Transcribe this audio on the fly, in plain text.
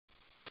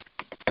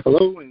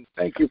Hello, and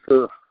thank you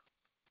for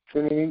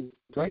tuning in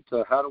tonight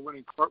to How to Win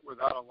in Court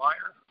Without a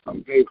Liar.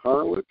 I'm Dave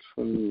Horowitz,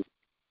 and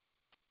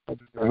I'm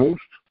your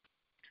host.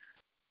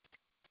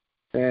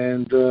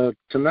 And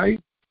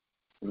tonight,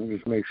 let me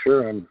just make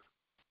sure I'm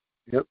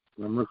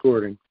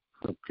recording.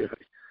 Okay.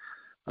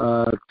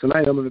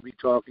 Tonight I'm going to be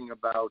talking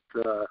about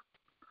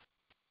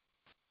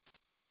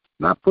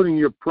not putting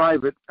your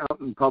private out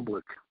in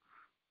public.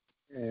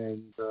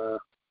 And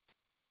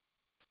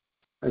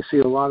I see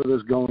a lot of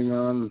this going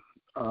on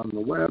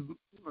the web.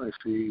 I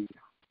see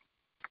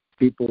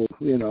people,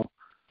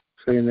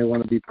 saying they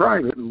want to be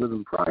private and live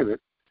in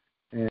private.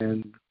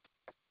 And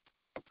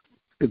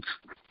it's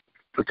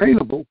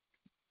attainable,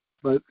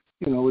 but,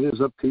 it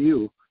is up to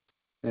you.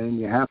 And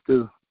you have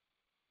to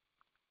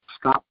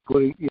stop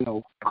putting,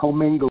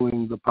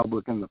 co-mingling the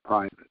public and the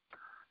private.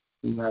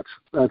 And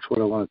that's what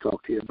I want to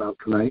talk to you about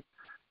tonight.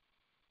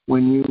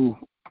 When you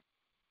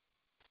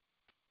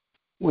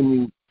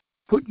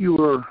put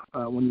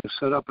when you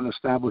set up and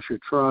establish your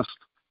trust,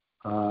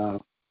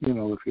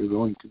 if you're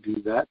going to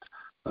do that,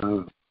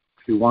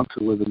 if you want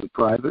to live in the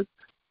private,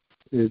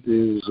 it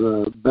is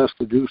best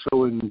to do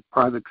so in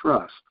private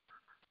trust.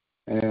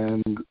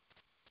 And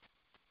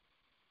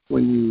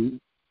when you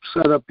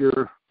set up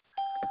your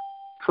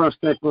trust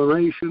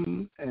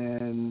declaration,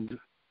 and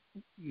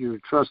your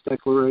trust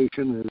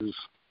declaration is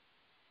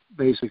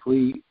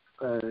basically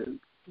a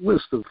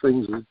list of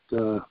things that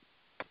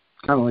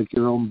kind of like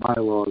your own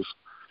bylaws,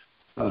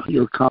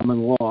 your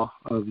common law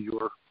of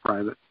your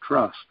private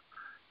trust.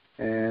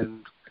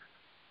 And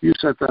you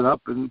set that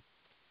up, and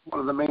one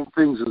of the main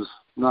things is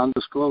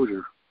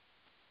non-disclosure.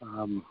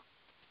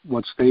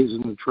 What stays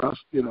in the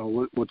trust,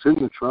 what's in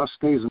the trust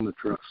stays in the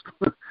trust.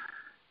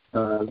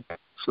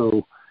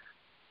 So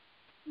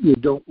you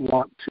don't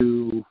want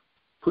to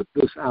put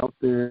this out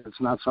there. It's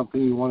not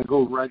something you want to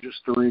go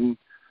registering.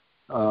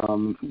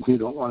 You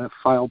don't want to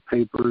file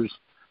papers.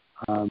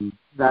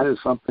 That is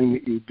something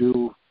that you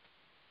do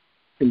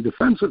in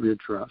defense of your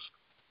trust,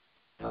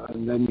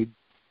 and then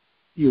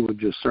you would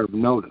just serve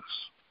notice.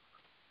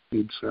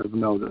 You'd serve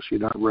notice. You're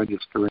not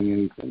registering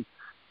anything,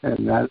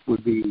 and that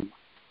would be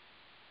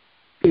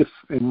if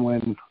and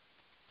when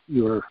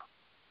your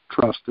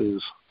trust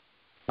is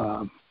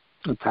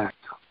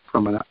attacked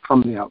from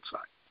the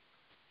outside.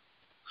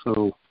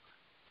 So,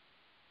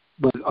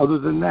 but other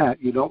than that,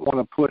 you don't want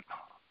to put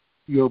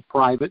your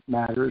private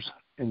matters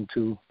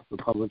into the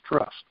public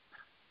trust.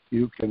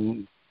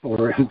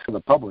 Or into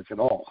the public at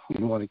all.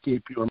 You want to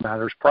keep your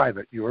matters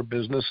private. Your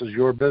business is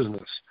your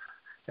business.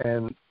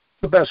 And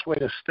the best way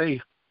to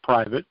stay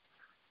private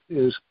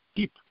is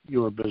keep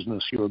your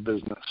business your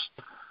business.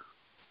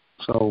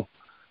 So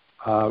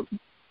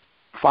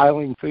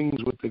filing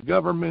things with the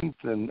government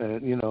and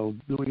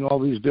doing all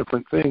these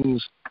different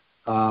things,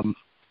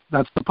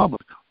 that's the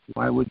public.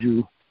 Why would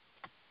you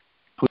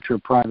put your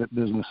private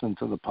business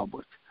into the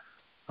public?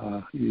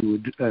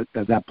 You would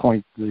at that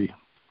point, the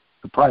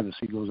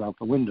privacy goes out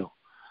the window.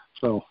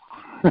 So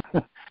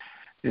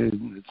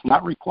it's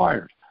not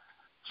required.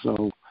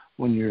 So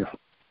when you're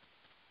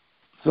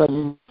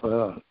setting,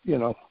 to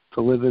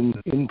live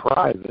in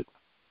private,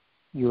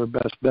 your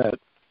best bet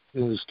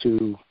is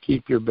to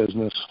keep your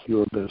business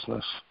your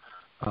business.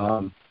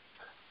 You're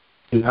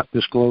not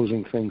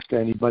disclosing things to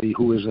anybody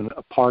who isn't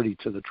a party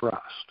to the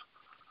trust.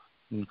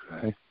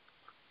 Okay.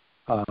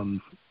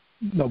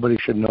 Nobody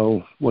should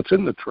know what's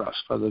in the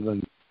trust other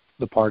than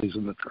the parties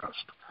in the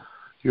trust.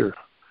 Your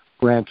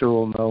grantor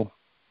will know.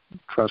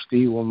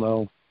 Trustee will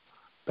know,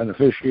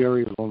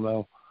 beneficiaries will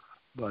know,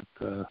 but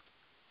the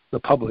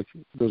public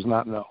does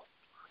not know.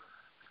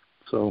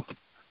 So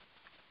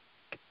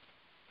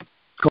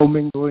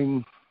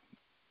co-mingling,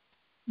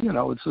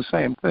 it's the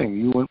same thing.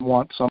 You wouldn't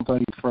want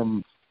something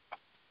from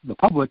the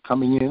public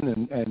coming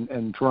in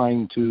and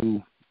trying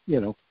to,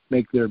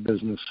 make their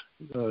business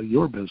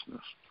your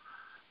business.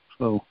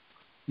 So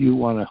you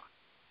want to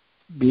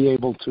be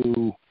able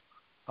to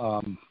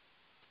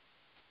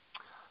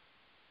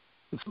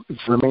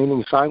it's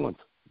remaining silent,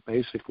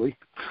 basically.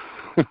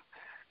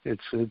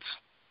 It's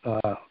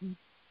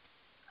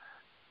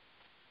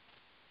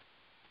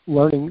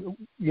learning,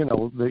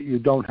 that you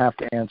don't have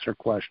to answer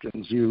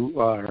questions. You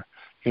are,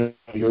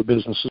 your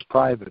business is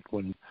private.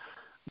 When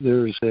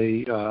there's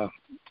a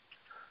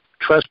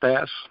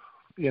trespass,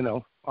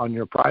 on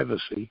your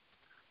privacy,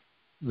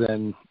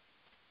 then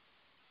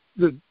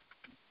the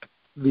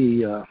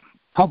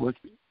public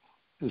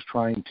is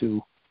trying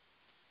to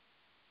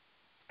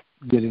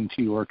get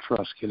into your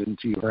trust, get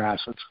into your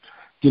assets,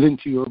 get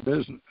into your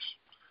business.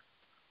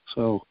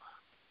 So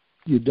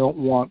you don't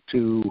want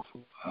to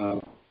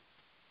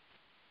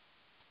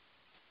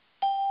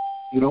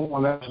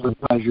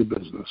advertise your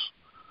business.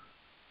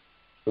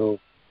 So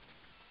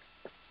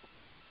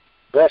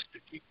best to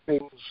keep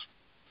things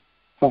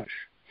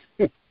hush.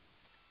 And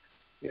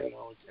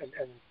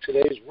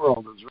today's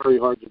world is very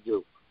hard to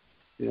do.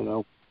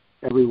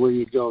 Everywhere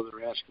you go,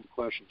 they're asking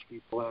questions.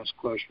 People ask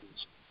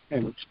questions,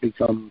 and it's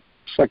become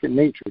second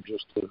nature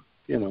just to,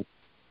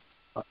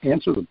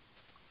 answer them.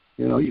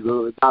 You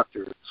go to the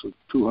doctor, it's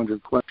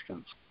 200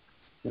 questions.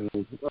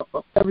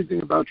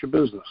 Everything about your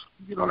business.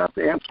 You don't have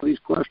to answer these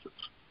questions.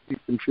 You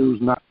can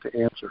choose not to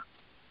answer,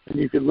 and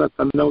you can let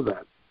them know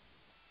that.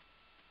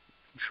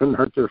 It shouldn't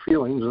hurt their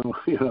feelings, and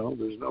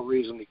there's no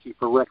reason to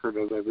keep a record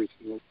of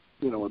everything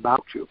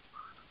about you.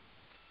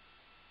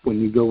 When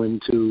you go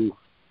into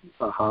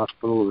a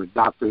hospital or a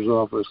doctor's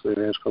office, they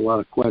ask a lot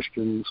of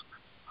questions.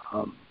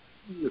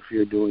 If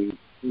you're doing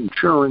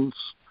insurance,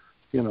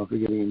 if you're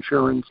getting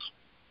insurance,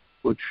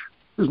 which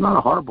is not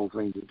a horrible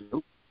thing to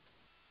do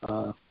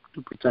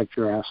to protect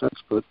your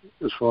assets, but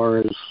as far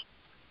as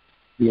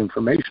the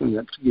information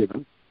that's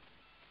given,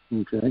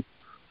 okay,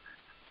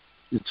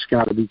 it's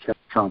got to be kept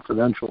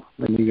confidential,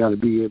 and you got to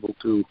be able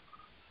to,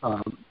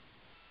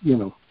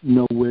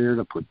 know where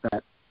to put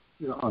that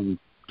on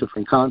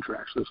different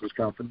contracts. This is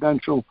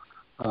confidential,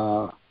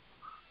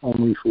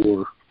 only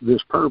for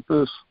this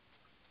purpose,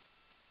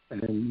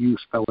 and you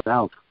spell it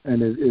out.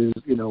 And it is,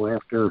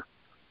 after,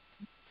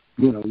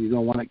 you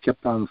don't want it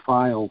kept on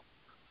file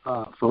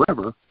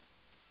forever.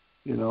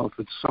 If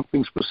it's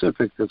something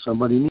specific that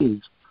somebody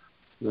needs,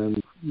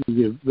 then you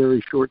give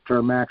very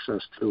short-term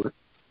access to it.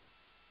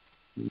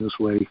 And this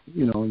way,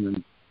 and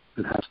then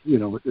it has,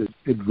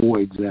 it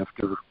voids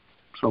after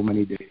so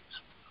many days.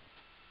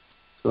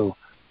 So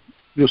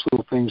just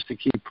little things to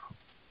keep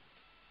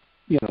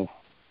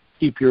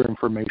your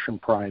information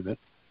private.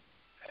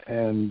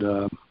 And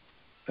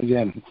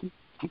again,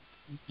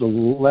 the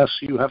less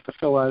you have to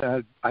fill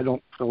out, I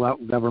don't fill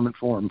out government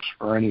forms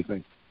for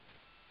anything,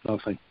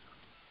 nothing,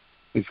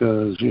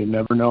 because you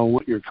never know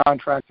what you're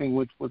contracting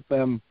with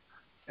them.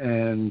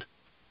 And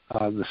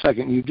the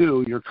second you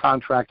do, you're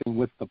contracting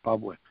with the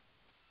public.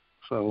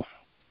 So,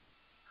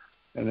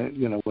 and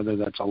it, whether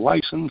that's a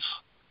license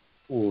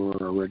or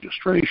a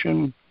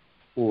registration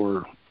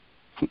or,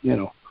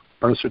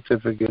 birth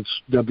certificates,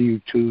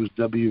 W-2s,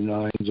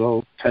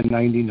 W-9s,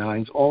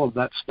 1099s, all of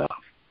that stuff.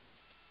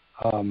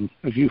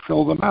 If you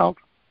fill them out,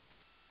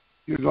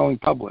 you're going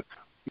public.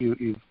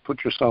 You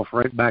put yourself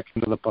right back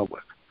into the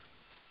public.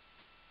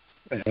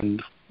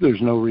 And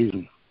there's no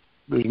reason.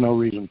 There's no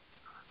reason.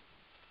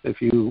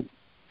 If you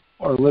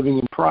are living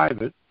in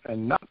private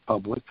and not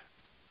public,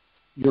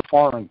 you're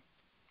foreign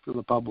to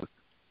the public.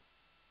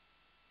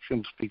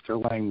 Shouldn't speak their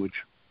language.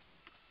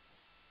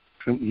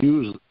 Shouldn't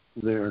use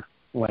their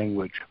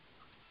language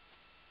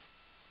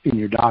in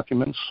your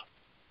documents.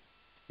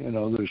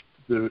 You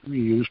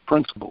use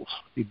principles.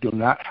 You do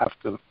not have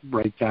to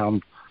break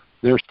down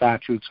their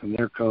statutes and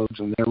their codes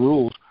and their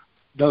rules.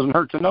 It doesn't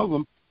hurt to know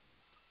them.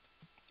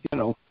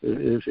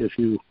 If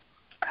you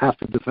have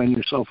to defend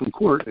yourself in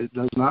court, it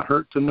does not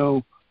hurt to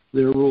know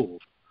their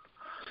rules.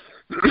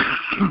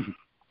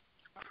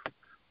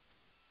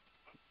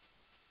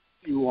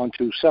 You want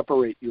to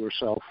separate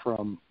yourself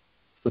from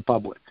the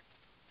public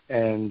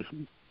and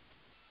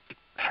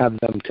have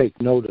them take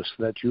notice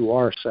that you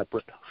are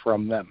separate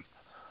from them.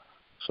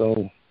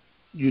 So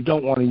you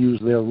don't want to use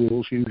their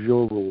rules, use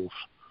your rules.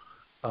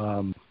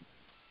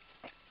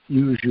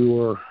 Use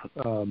your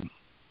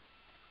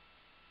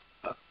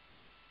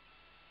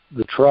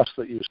the trust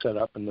that you set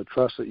up and the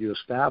trust that you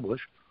establish,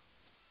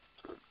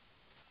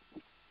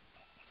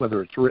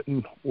 whether it's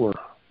written or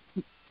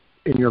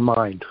in your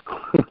mind.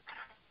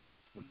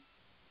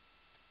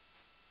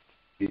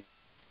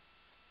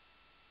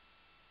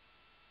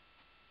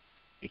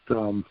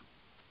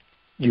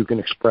 You can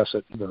express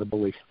it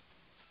verbally,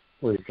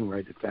 or you can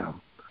write it down.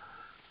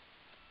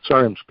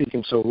 Sorry, I'm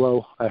speaking so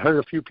low. I heard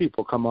a few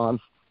people come on.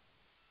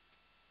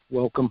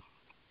 Welcome.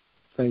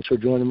 Thanks for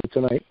joining me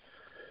tonight.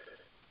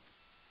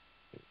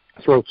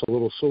 Throat's a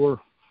little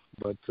sore,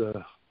 but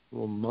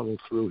we'll muddle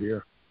through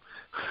here.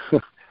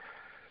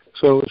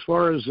 So as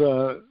far as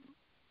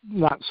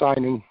not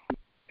signing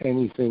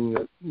anything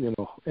that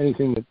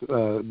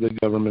the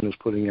government is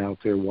putting out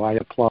there, why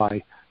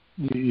apply?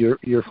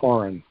 You're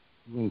foreign,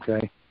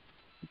 okay?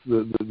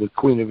 The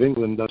Queen of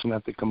England doesn't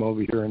have to come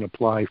over here and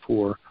apply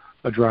for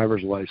a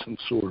driver's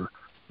license or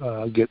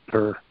get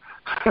her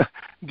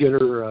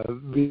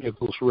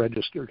vehicles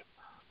registered,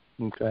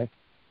 okay?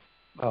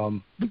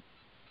 And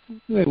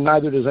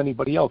neither does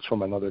anybody else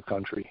from another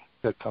country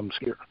that comes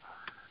here.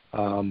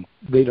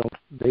 They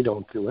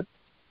don't do it.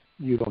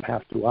 You don't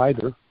have to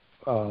either.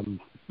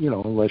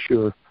 Unless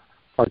you're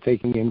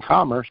partaking in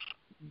commerce,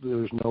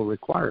 there's no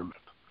requirement.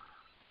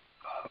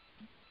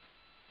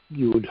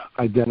 You would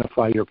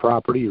identify your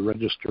property, you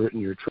register it in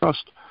your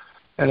trust,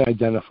 and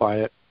identify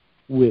it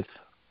with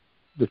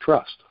the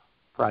trust,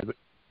 private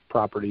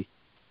property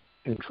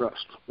in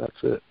trust.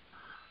 That's it.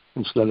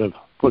 Instead of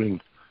putting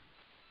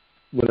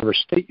whatever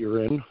state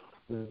you're in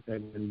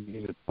and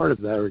being a part of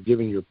that, or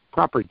giving your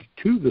property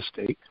to the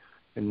state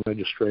in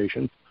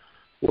registration,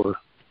 or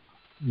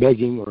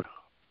begging or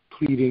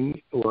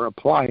pleading or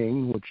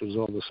applying, which is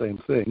all the same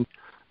thing,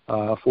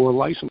 for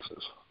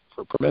licenses,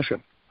 for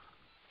permission.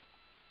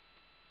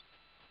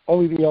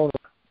 Only the owner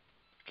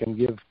can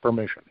give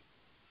permission,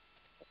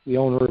 the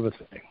owner of a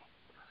thing.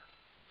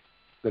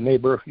 The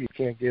neighbor, you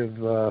can't give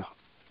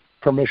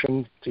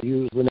permission to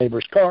use the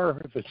neighbor's car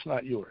if it's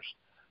not yours.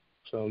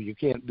 So you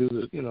can't do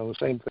the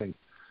same thing.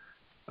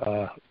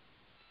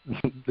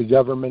 the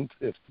government,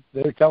 if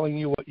they're telling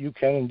you what you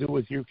can and do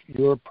with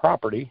your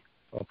property,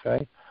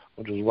 okay,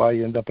 which is why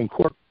you end up in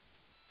court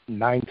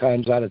 9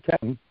 times out of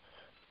 10,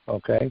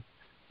 okay,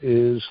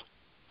 is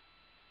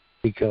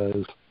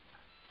because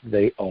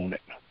they own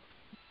it.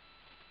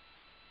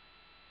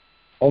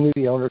 Only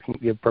the owner can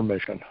give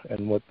permission,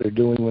 and what they're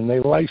doing when they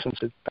license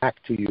it back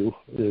to you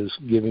is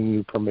giving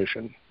you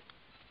permission.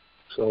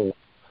 So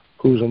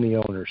who's in the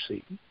owner's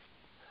seat?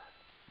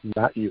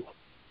 Not you.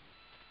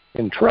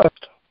 In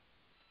trust,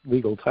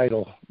 legal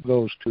title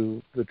goes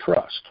to the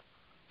trust.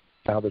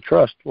 Now the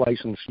trust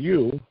licensed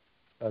you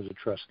as a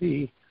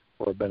trustee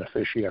or a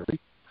beneficiary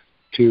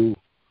to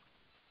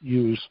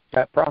use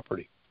that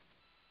property.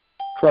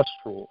 Trust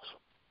rules,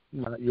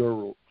 not your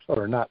rules,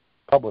 or not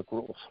public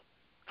rules.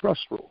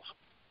 Trust rules.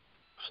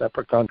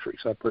 Separate country,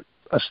 separate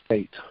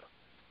estate.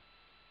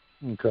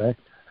 Okay?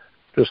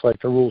 Just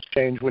like the rules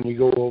change when you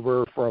go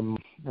over from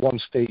one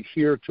state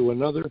here to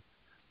another.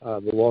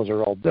 The laws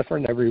are all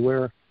different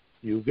everywhere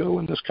you go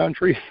in this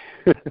country.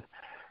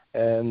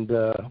 And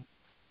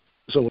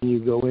so when you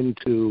go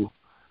into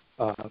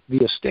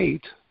the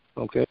estate,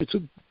 okay, it's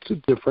a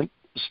different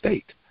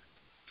state.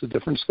 It's a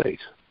different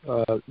state.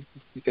 And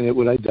it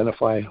would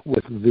identify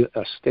with the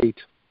estate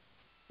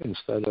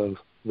instead of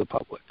the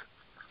public.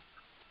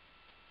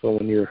 So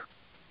when if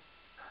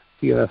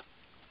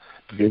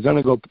you're going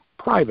to go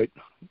private,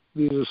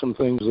 these are some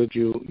things that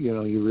you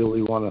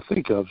really want to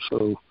think of.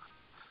 So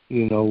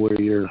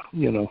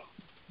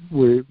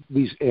where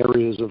these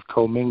areas of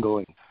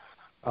commingling.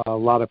 A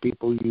lot of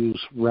people use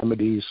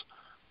remedies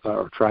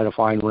or try to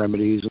find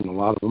remedies, and a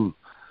lot of them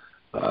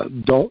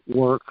don't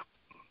work.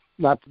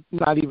 Not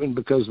even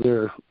because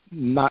they're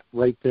not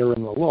right there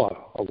in the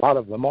law. A lot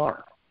of them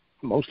are.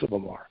 Most of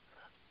them are.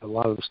 A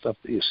lot of the stuff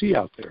that you see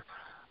out there.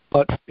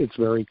 But it's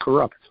very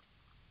corrupt.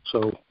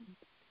 So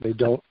they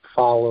don't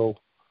follow,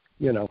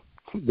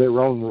 their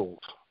own rules.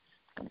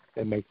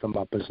 They make them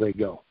up as they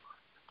go.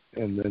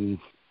 And then,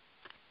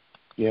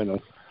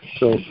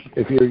 so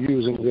if you're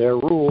using their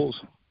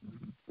rules,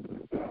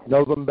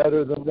 know them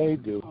better than they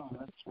do. Oh,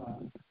 that's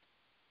right.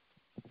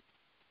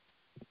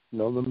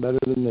 Know them better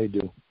than they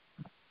do.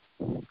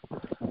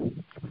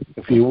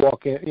 If you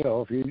walk in,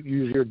 if you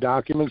use your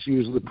documents,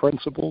 use the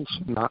principles,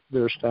 not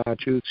their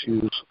statutes.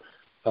 Use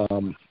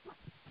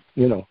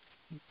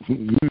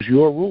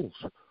your rules.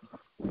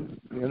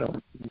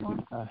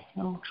 What the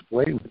hell?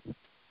 Explain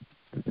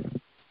it.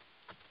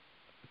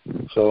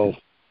 So,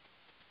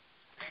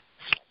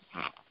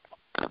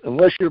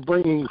 unless you're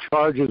bringing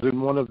charges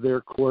in one of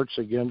their courts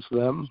against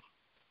them,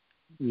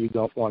 you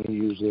don't want to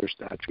use their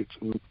statutes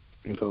and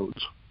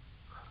codes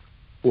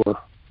or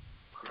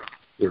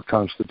their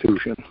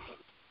constitution.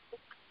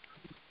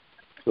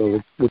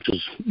 So, which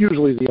is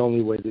usually the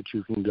only way that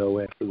you can go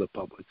after the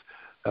public,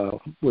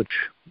 which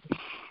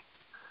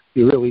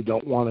you really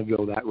don't want to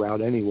go that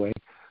route anyway.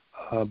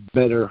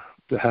 Better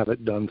to have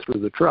it done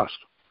through the trust,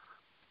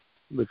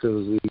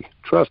 because the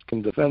trust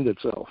can defend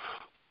itself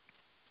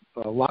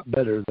a lot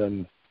better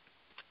than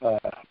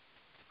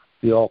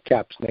the all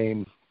caps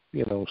name,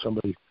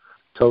 somebody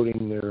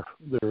toting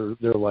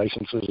their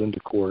licenses into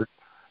court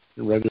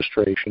and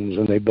registrations,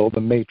 and they build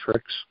a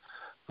matrix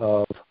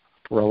of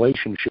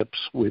relationships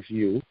with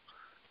you,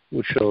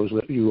 which shows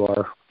that you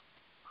are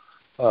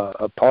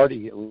a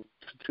party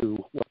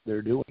to what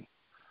they're doing.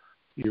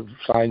 You've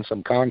signed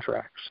some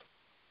contracts.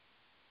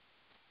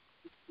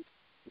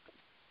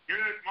 Good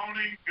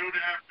morning, good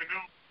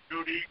afternoon,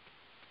 good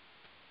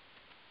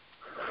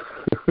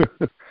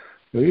evening.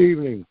 Good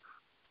evening.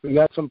 We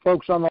got some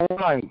folks on the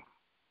line.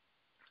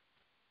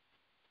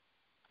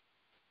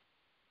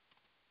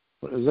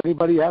 Does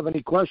anybody have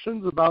any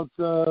questions about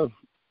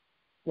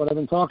what I've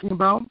been talking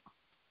about?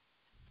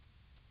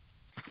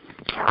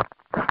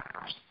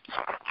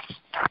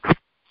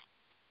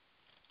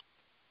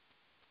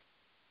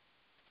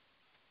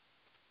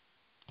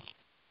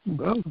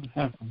 Well,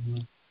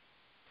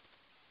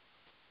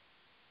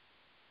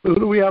 who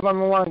do we have on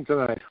the line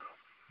tonight?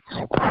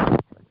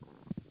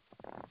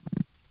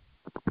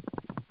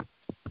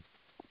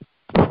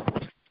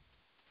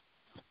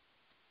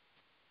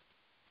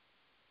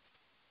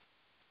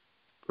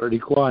 Pretty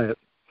quiet.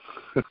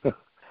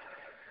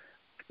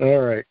 All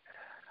right.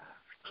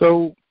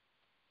 So,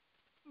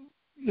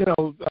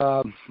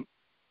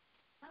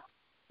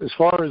 as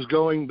far as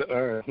going,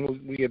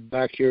 we get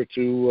back here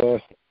to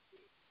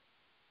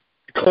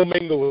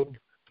co-mingle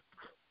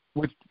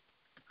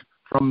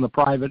from the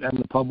private and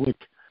the public.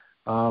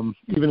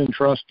 Even in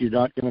trust, you're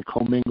not going to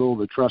commingle.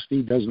 The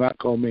trustee does not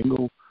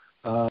commingle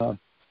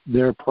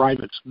their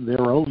private,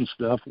 their own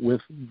stuff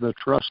with the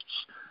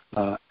trust's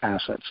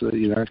assets. So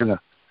you're not going to.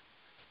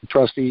 The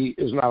trustee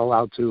is not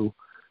allowed to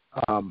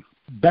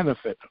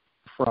benefit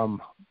from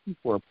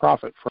or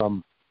profit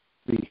from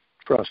the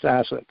trust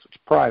assets. It's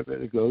private.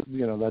 It goes,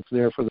 that's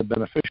there for the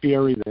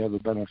beneficiary. They have a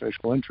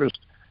beneficial interest,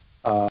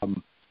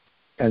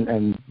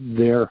 and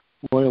their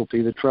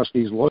loyalty, the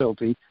trustee's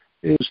loyalty,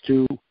 is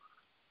to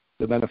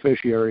the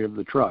beneficiary of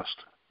the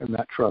trust, and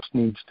that trust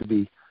needs to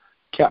be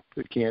kept.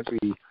 It can't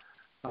be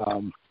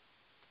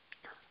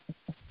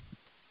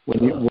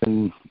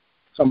when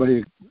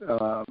somebody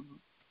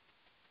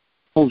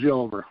pulls you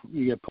over,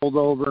 you get pulled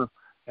over,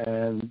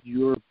 and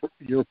your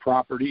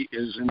property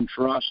is in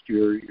trust.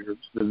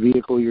 The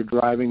vehicle you're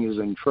driving is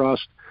in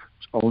trust.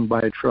 It's owned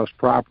by a trust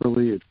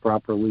properly. It's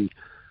properly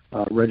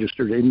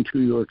registered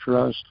into your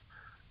trust,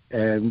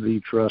 and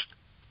the trust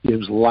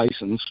gives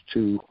license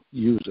to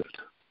use it.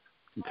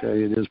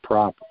 Okay, it is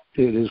proper.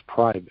 It is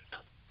private,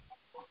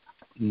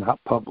 not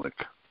public.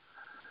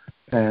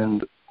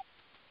 And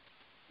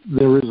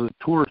there is a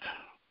tort.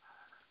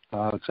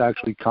 It's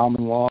actually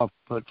common law,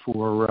 but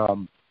for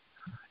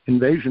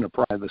invasion of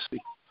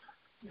privacy.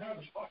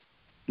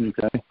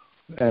 Okay,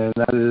 and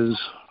that is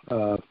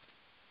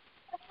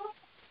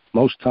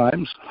most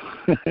times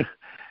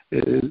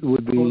it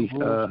would be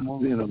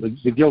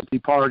the guilty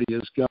party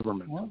is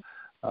government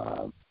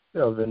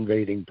of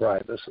invading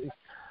privacy.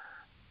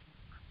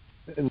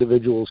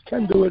 Individuals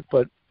can do it,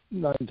 but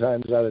 9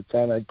 times out of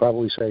 10, I'd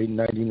probably say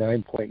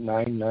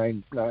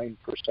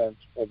 99.999%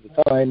 of the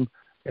time,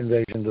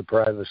 invasions of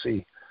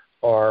privacy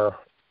are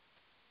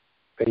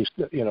based,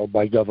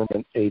 by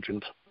government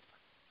agents.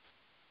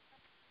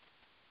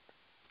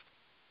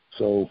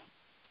 So,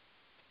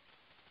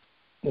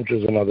 which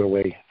is another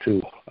way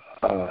to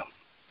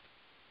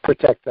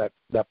protect that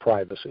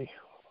privacy.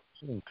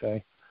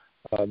 Okay,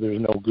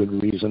 there's no good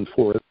reason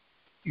for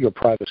your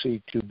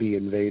privacy to be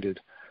invaded,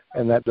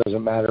 and that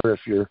doesn't matter if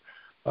you're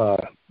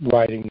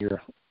riding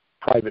your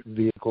private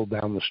vehicle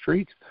down the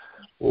street,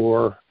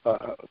 or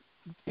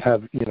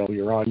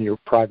you're on your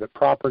private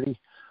property,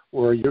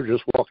 or you're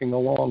just walking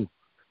along.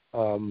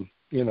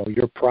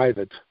 You're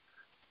private.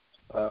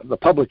 The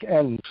public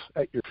ends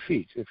at your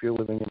feet if you're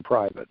living in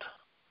private.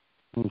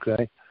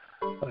 Okay,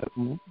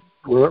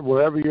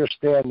 wherever you're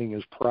standing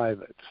is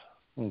private.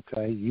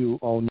 Okay, you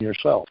own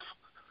yourself,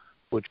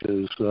 which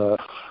is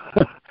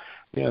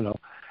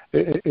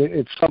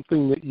it's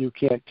something that you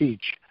can't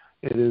teach.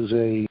 It is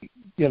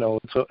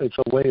it's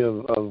a way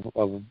of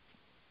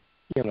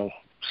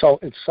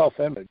it's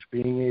self-image,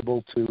 being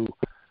able to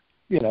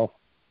know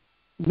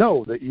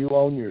that you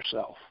own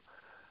yourself,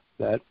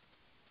 that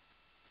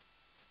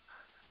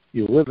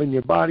you live in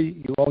your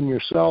body, you own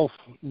yourself.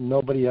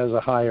 Nobody has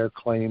a higher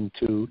claim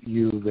to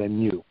you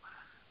than you.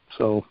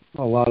 So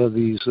a lot of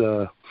these,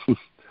 so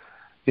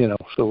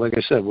like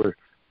I said,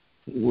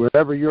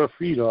 wherever your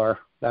feet are,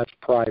 that's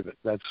private.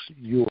 That's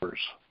yours.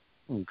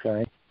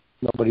 Okay?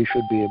 Nobody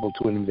should be able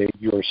to invade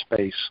your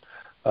space,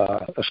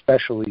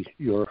 especially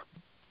your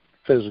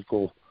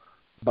physical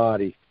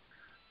body,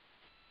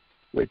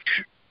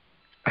 which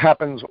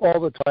happens all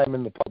the time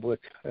in the public.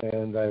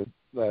 And I've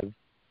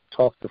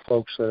talked to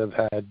folks that have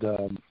had,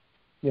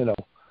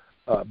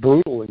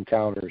 brutal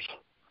encounters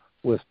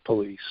with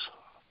police.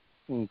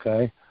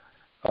 Okay,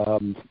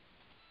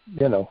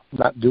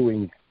 not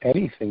doing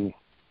anything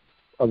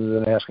other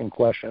than asking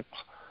questions.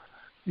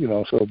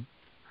 So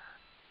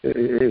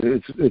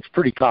it's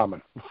pretty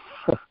common.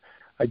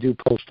 I do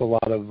post a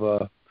lot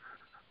of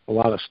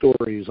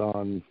stories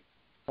on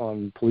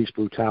police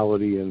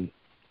brutality and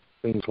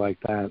things like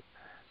that,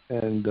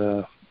 and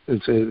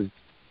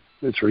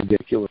it's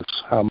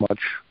ridiculous how much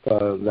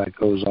that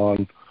goes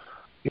on.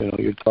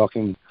 You're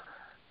talking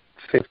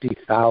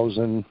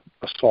 50,000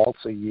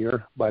 assaults a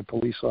year by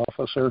police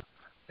officer,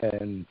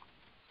 and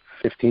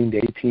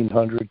 1,500 to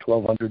 1,800,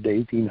 1,200 to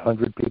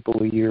 1,800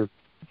 people a year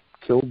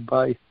killed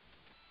by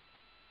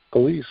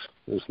police.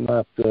 It's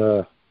not,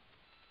 that's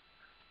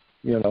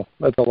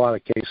a lot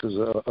of cases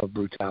of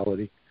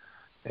brutality.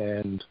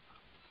 And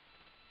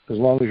as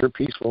long as you're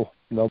peaceful,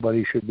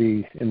 nobody should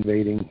be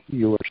invading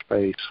your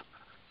space.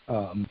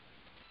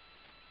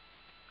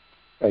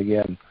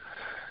 Again,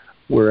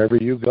 wherever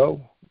you go,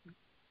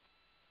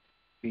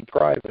 be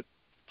private.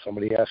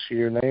 Somebody asks you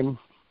your name,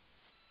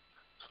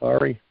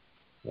 sorry.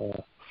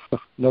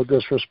 No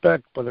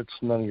disrespect, but it's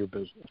none of your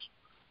business.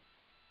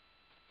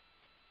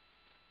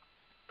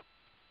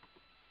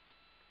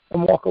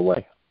 And walk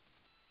away.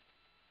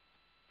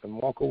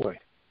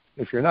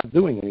 If you're not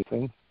doing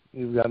anything,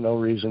 you've got no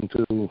reason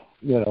to,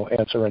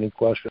 answer any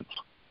questions.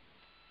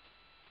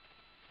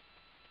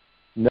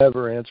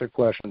 Never answer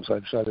questions.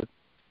 I've said it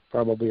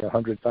probably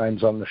 100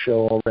 times on the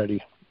show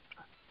already.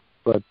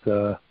 But,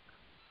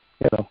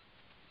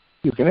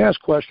 you can ask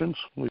questions.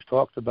 We've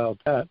talked about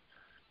that.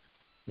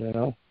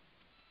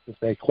 If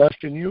they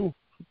question you,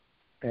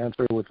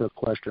 answer with a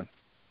question.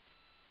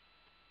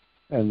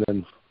 And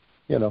then,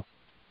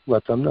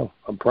 let them know.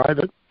 I'm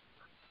private.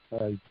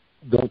 I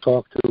don't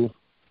talk to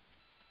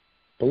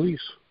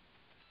police.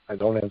 I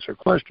don't answer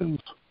questions.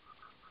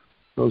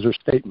 Those are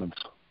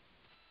statements.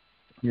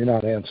 You're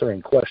not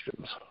answering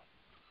questions.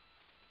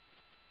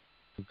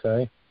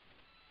 Okay?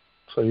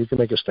 So you can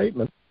make a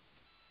statement.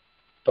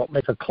 Don't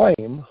make a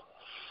claim.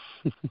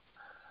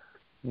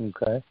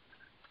 Okay?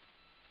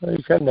 Well,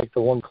 you can make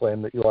the one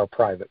claim that you are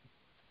private.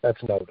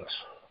 That's notice.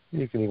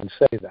 You can even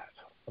say that.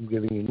 I'm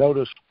giving you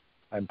notice.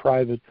 I'm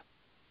private.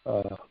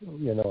 I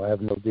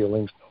have no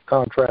dealings, no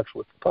contracts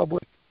with the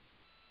public.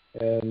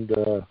 And,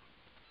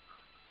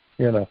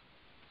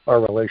 our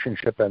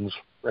relationship ends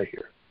right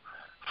here.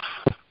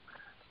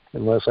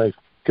 unless I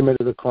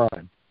committed a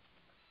crime.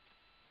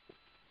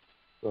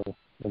 So,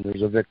 and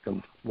there's a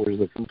victim. Where's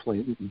the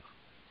complainant?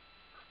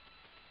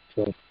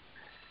 So,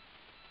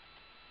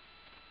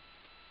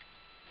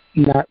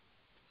 not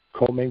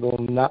Co-Mingle,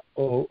 not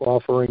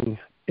offering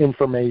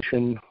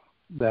information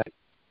that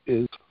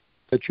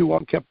you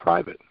want kept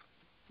private.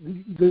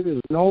 There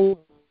is no,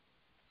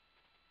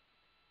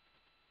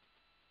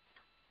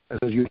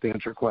 as you to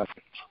answer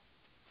questions.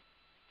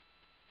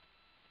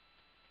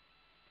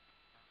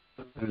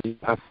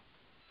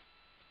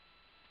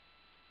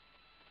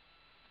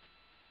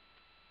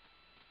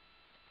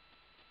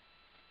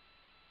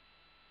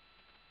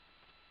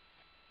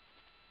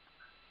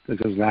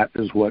 Because that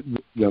is what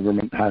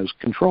government has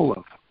control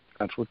of.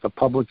 That's what the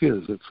public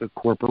is. It's a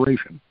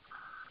corporation.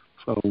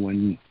 So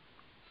when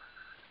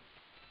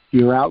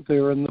you're out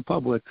there in the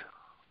public,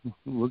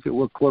 look at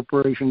what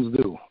corporations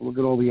do. Look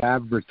at all the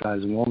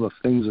advertising, all the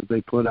things that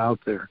they put out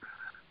there.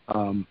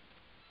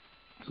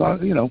 So,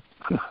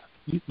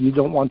 you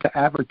don't want to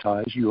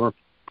advertise your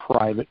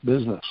private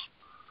business.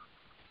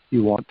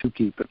 You want to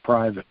keep it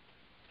private.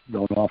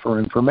 Don't offer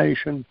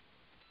information.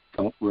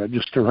 Don't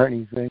register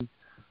anything.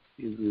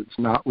 It's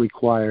not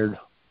required.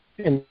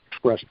 In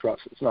express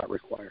trust, it's not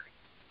required.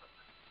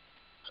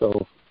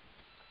 So,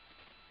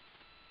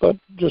 but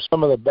just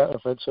some of the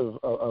benefits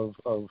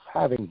of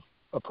having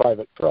a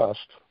private trust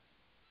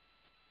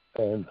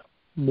and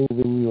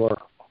moving your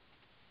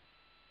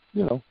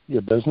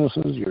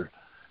businesses,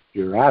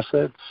 your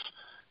assets,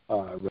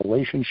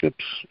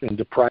 relationships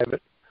into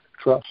private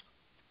trust.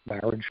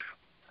 Marriage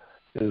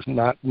is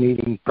not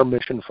needing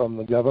permission from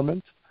the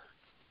government.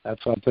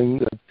 That's something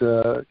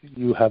that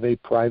you have a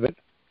private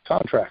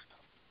contract,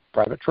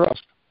 private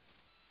trust.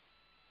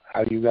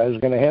 How are you guys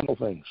going to handle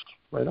things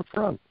right up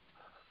front?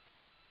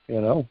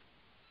 And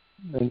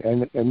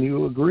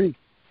you agree.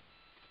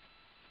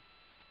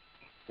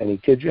 Any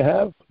kids you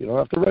have, you don't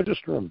have to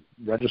register them.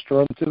 Register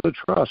them to the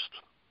trust.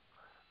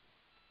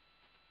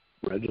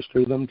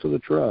 Register them to the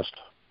trust.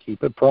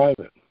 Keep it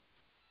private.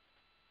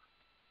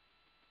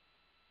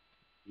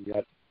 You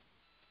got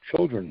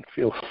children.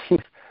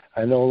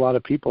 I know a lot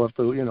of people have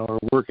to, are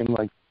working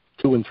like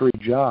 2 and 3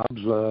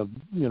 jobs.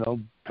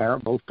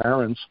 Both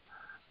parents,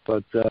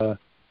 but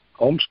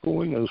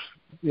homeschooling is,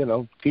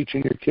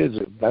 teaching your kids.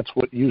 That's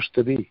what used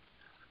to be.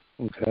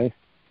 Okay.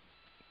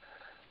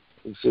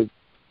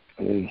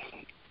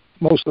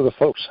 Most of the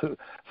folks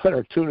that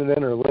are tuning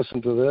in or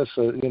listening to this,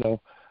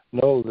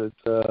 know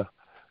that,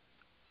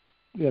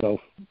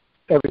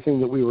 everything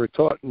that we were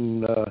taught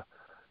in,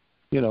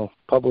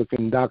 public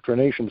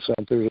indoctrination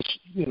centers,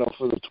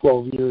 for the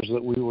 12 years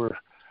that we were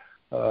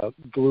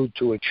glued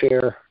to a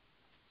chair,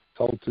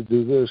 told to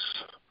do this,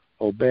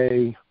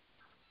 obey,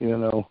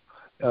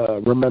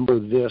 remember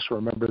this,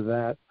 remember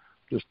that,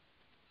 just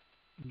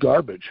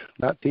garbage.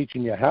 Not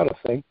teaching you how to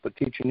think, but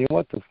teaching you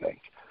what to think.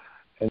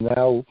 And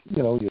now,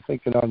 you're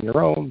thinking on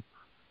your own.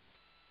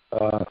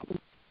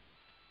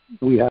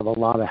 We have a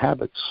lot of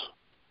habits,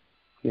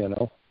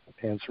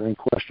 answering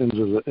questions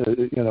is,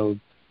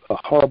 a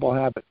horrible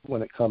habit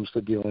when it comes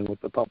to dealing with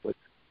the public.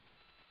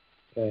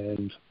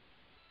 And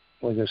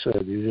like I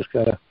said, you just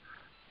got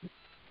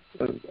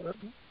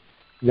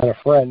a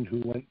friend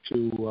who went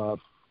to,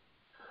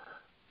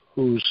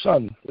 whose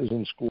son is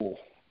in school.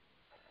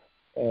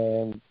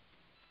 And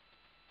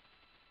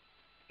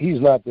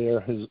he's not there.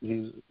 He's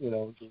his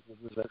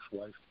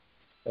ex-wife.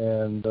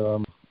 And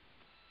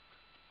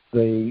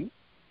they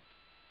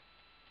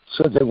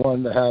said they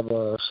wanted to have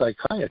a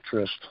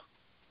psychiatrist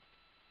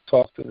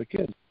talk to the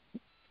kid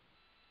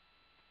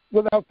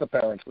without the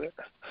parents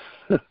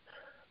there.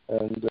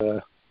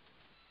 And,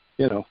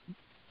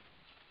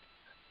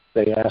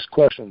 they ask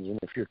questions. And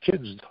if your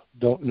kids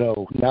don't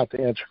know not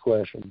to answer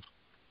questions,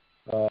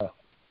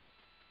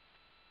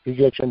 he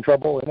gets in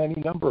trouble in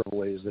any number of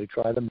ways. They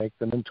try to make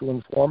them into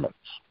informants.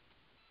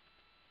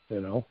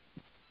 It's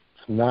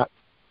not,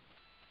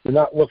 they're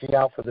not looking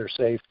out for their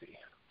safety.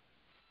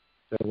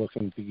 They're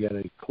looking to get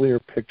a clear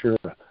picture,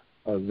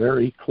 a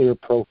very clear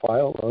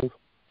profile of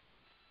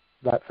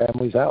that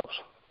family's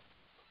house.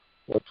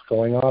 What's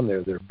going on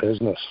there, their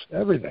business,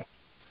 everything.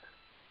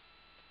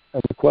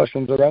 And the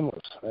questions are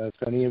endless. If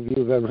any of you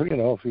have ever,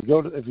 if you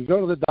go to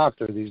the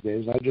doctor these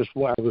days, I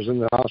was in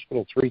the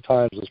hospital 3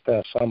 times this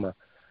past summer,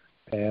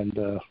 and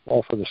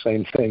all for the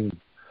same thing.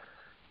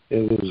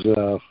 It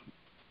was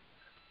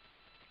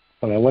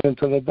when I went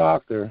into the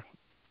doctor,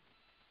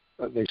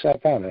 they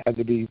sat down. It had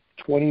to be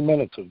 20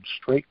 minutes of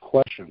straight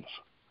questions,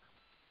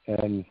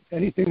 and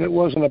anything that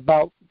wasn't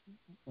about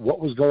what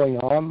was going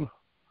on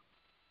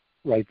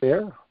right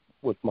there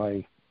with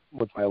my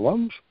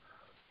lungs,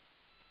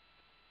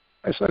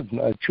 I said,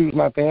 I choose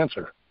not to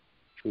answer.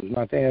 Choose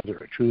not to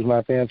answer. I choose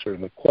not to answer.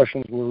 And the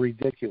questions were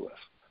ridiculous.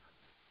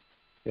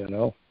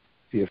 Do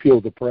you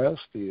feel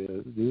depressed? Do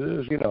you do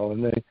this?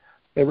 And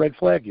they red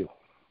flag you.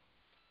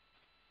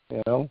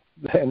 And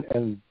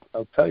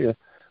I'll tell you,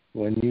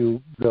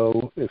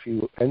 if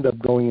you end up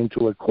going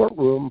into a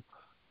courtroom,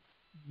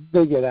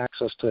 they get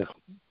access to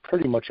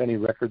pretty much any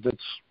record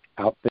that's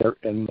out there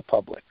in the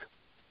public.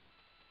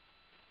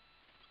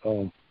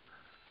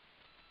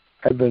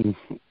 I've been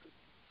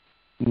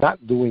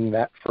not doing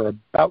that for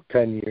about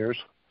 10 years,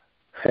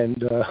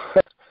 and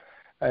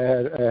I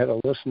had a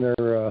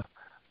listener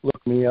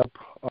look me up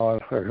on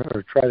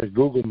or try to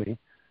Google me,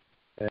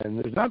 and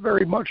there's not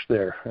very much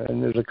there.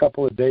 And there's a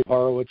couple of Dave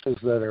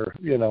Horowitzes that are,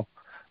 that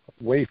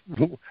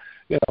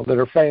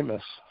are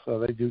famous, so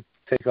they do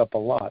take up a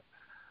lot.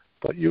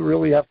 But you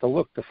really have to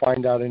look to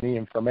find out any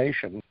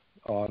information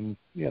on,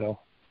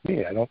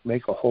 me. I don't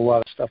make a whole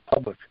lot of stuff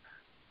public.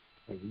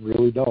 I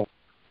really don't.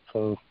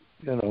 So,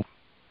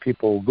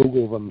 people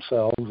Google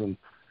themselves, and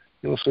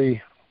you'll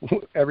see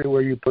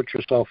everywhere you put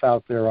yourself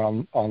out there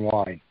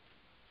online.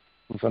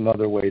 It's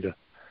another way to,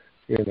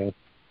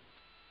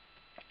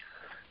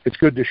 it's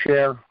good to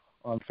share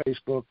on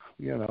Facebook,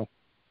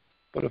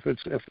 but if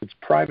it's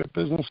private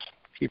business,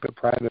 keep it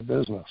private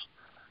business,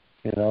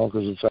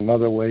 because it's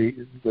another way,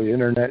 the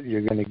internet,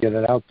 you're going to get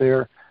it out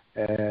there,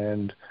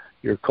 and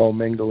you're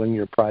commingling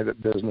your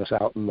private business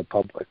out in the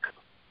public.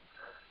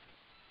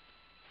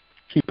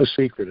 Keep a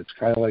secret. It's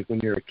kind of like when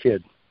you're a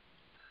kid,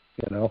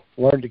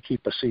 learn to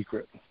keep a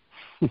secret.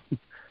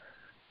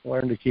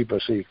 Learn to keep a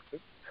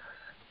secret.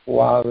 A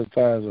lot of the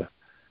times,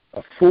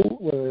 a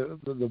fool,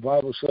 the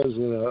Bible says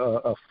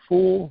that a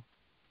fool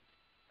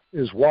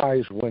is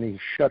wise when he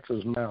shuts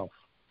his mouth.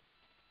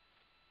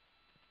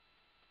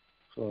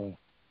 So,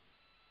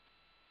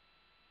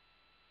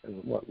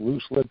 and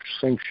loose lips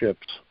sink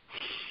ships.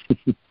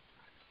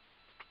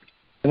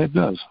 And it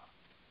does.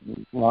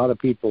 A lot of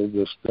people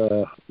just,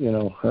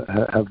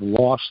 have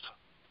lost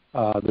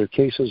their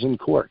cases in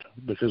court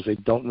because they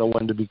don't know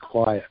when to be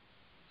quiet.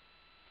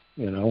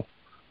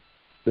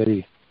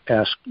 They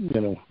ask,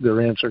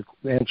 they're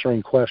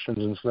answering questions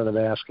instead of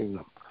asking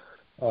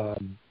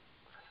them.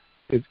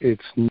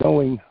 It's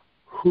knowing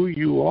who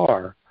you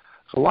are.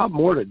 It's a lot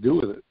more to do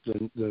with it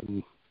than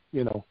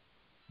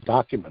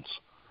documents.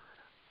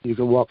 You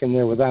can walk in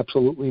there with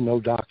absolutely no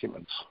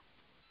documents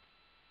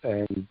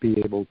and be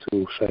able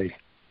to say,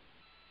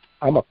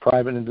 I'm a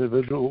private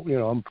individual,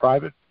 I'm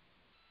private.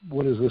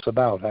 What is this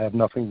about? I have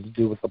nothing to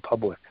do with the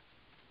public.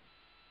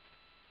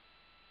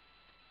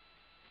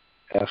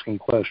 Asking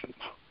questions.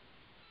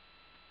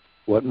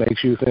 What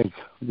makes you think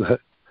that,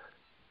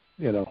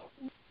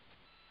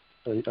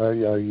 are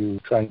you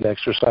trying to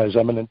exercise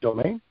eminent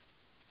domain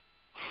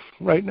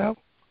right now?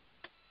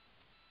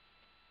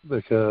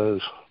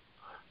 Because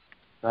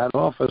that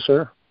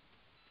officer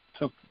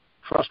took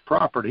trust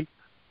property,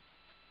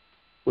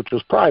 which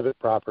is private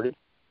property,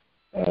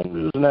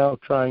 and is now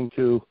trying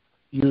to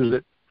use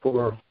it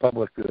for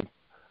public good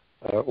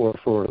or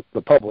for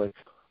the public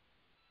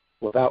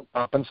without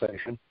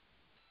compensation,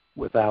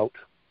 without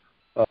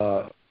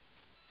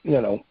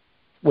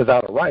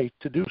without a right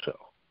to do so,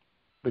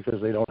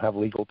 because they don't have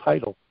legal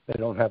title. They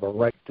don't have a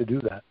right to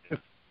do that if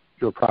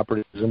your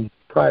property is in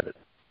private.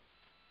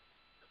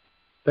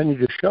 Then you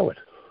just show it.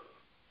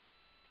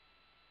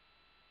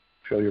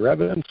 Show your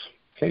evidence.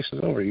 Case is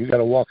over. You got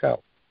to walk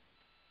out.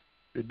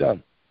 You're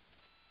done.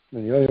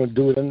 And you don't even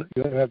do it.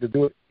 You don't have to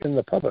do it in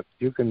the public.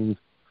 You can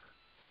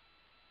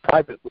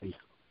privately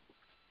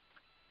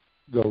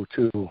go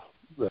to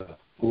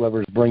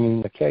whoever's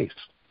bringing the case.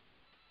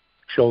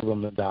 Show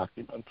them the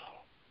document.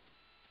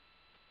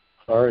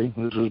 Sorry,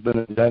 this has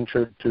been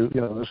indentured to,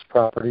 this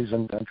property is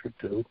indentured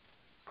to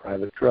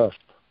private trust.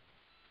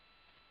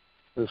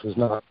 This is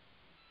not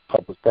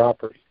public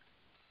property.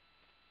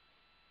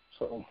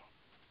 So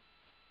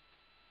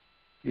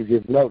you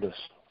give notice,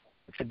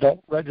 but you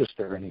don't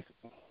register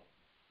anything.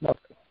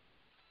 Nothing.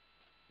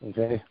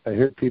 Okay? I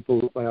hear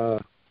people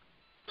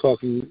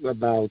talking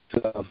about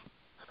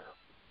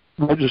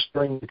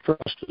registering the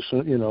trust,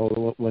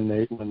 when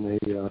they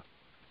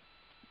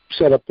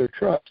set up their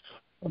trust,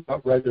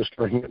 about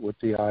registering it with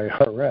the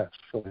IRS,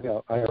 filling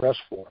out IRS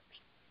forms.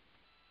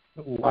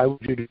 Why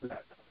would you do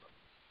that?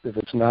 If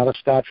it's not a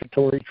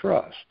statutory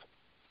trust,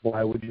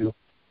 why would you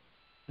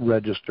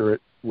register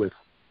it with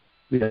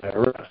the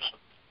IRS?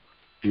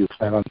 Do you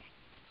plan on,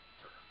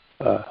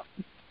 at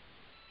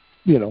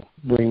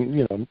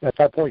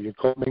that point you're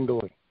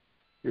commingling.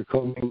 You're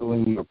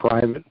commingling your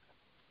private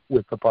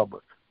with the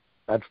public.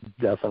 That's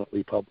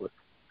definitely public.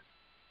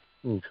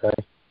 Okay?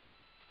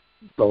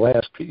 The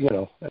last,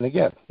 and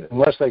again,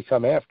 unless they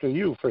come after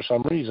you for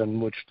some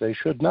reason, which they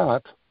should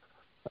not,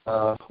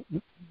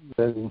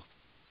 then,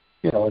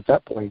 at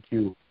that point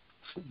you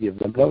give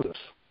them notice.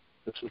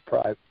 This is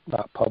private,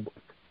 not public.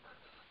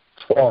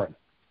 It's foreign.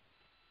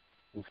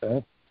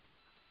 Okay?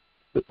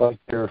 But like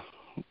your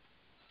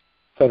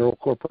federal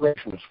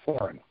corporation is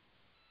foreign.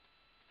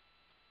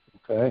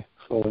 Okay?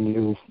 So when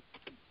you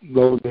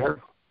go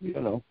there,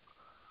 you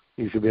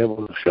should be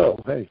able to show,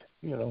 hey,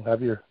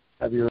 have your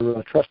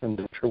trust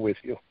indenture with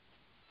you.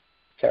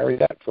 Carry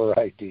that for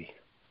ID.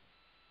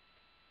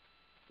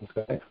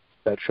 Okay?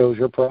 That shows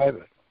you're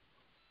private.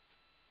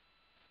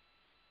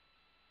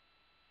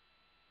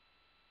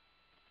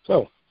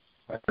 So,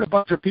 I heard a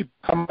bunch of people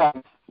come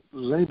on.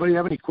 Does anybody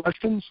have any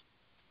questions?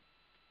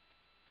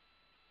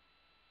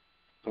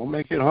 Don't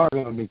make it hard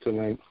on me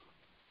tonight.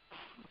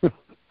 It's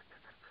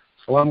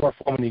a lot more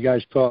fun when you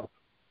guys talk.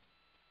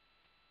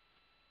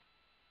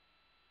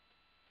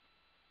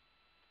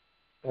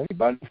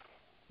 Anybody?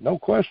 No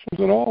questions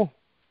at all?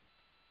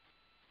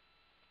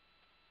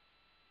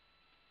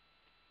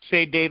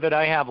 Say, David,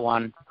 I have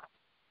one.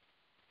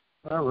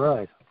 All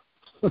right.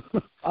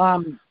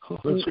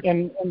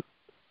 And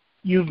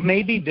you've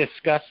maybe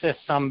discussed this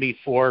some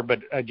before, but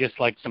I'd just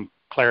like some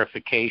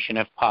clarification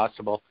if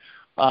possible.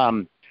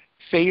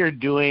 Say you're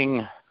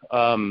doing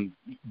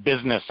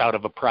business out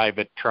of a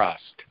private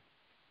trust.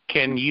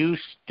 Can you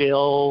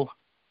still,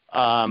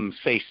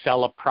 say,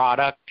 sell a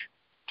product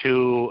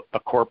to a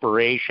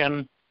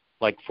corporation,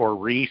 like for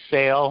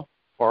resale,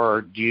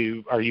 or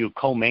are you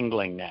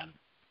commingling then?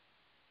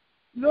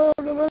 No.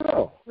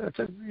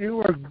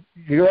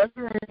 You're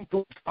entering into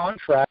a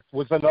contract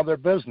with another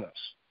business.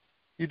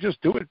 You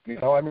just do it, you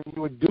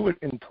would do it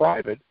in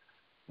private.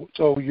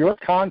 So your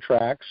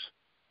contracts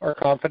are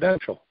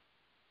confidential.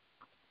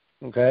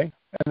 Okay?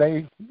 And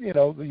they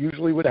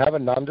usually would have a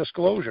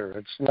non-disclosure.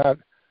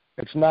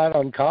 It's not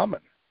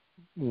uncommon.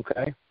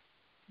 Okay?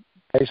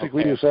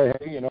 Basically, you say,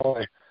 hey,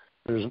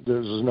 there's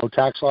no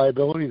tax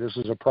liability. This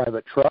is a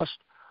private trust.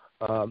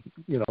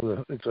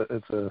 It's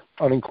a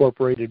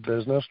unincorporated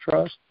business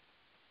trust.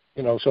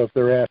 So if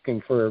they're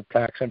asking for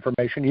tax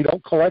information, you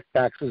don't collect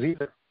taxes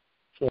either.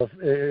 So if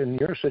in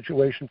your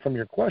situation, from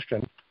your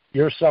question,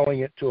 you're selling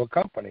it to a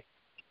company,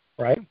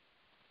 right?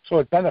 So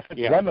it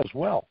benefits them as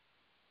well.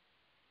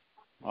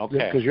 Okay.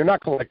 Because you're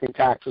not collecting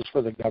taxes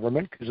for the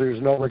government, because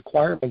there's no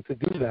requirement to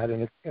do that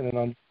in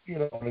an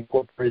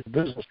unincorporated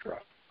business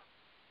trust.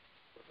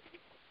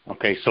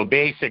 Okay, so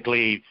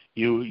basically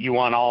you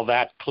want all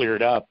that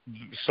cleared up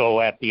so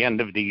at the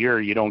end of the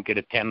year you don't get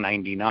a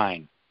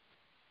 1099.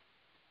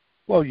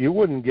 Well, you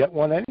wouldn't get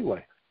one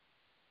anyway.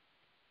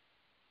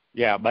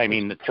 Yeah, but I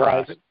mean the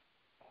trust.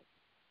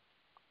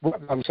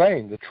 What I'm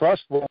saying, the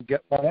trust won't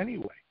get one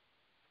anyway.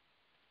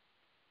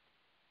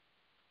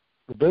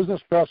 The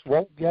business trust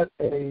won't get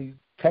a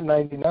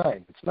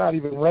 1099. It's not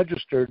even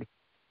registered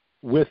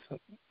with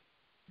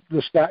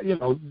those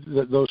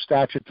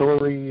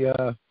statutory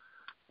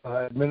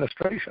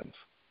administrations,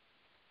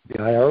 the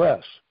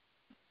IRS.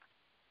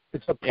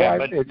 It's a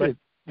private.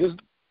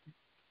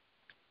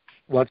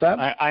 What's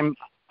that?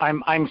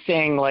 I'm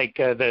saying like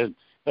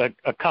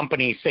a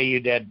company, say you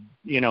did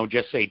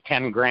just say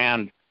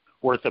 $10,000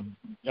 worth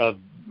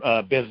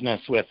of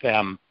business with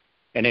them,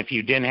 and if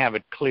you didn't have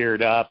it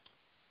cleared up,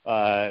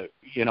 a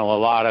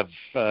lot of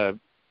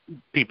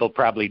people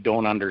probably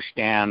don't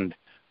understand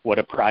what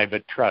a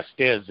private trust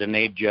is, and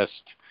they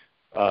just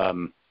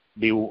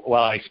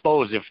I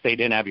suppose if they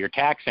didn't have your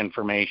tax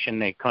information,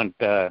 they couldn't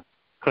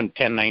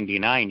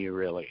 1099 you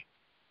really.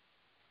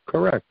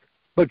 Correct.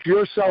 But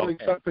you're selling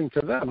something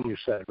to them, you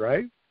said,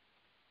 right?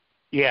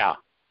 Yeah.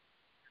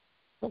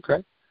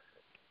 Okay.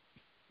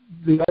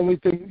 The only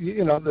thing,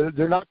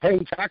 they're not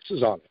paying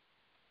taxes on it.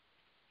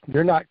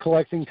 You're not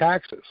collecting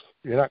taxes.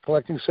 You're not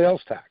collecting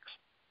sales tax,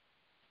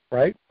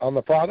 right, on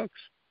the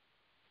products?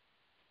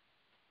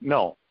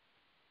 No.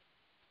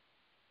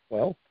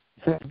 Well,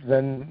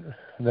 then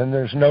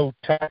there's no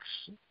tax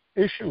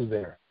issue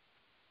there.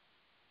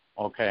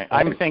 Okay.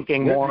 I'm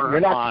thinking more You're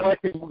not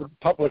collecting the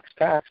public's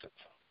taxes.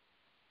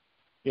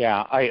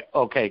 Yeah,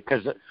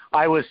 because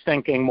I was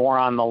thinking more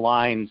on the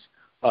lines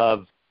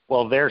of,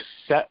 well, they're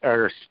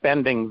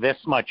spending this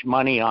much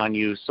money on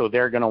you, so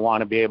they're going to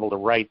want to be able to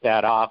write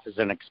that off as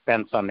an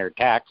expense on their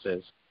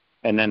taxes,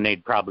 and then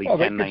they'd probably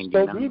 1099.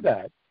 They could still do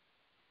that.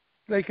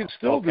 They could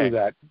still do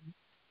that.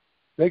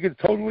 They could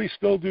totally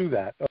still do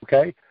that,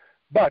 okay?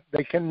 But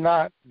they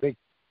cannot.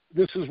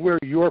 This is where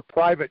your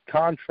private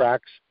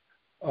contracts,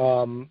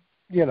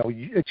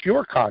 it's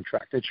your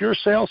contract. It's your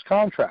sales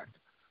contract.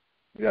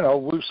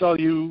 We'll sell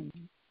you,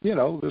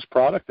 this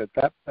product at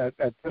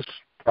this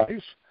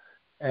price,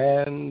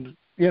 and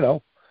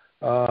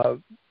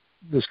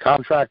this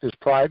contract is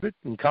private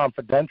and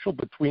confidential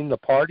between the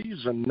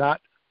parties and not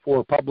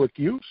for public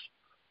use.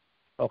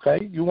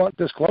 Okay, you want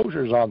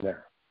disclosures on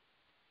there.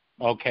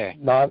 Okay.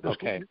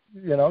 Okay.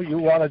 You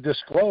want to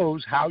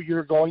disclose how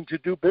you're going to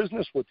do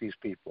business with these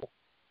people,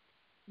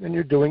 and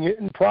you're doing it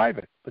in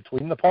private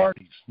between the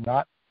parties,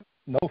 no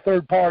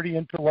third party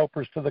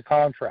interlopers to the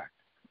contract.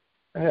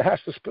 And it has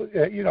to,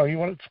 you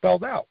want it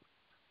spelled out.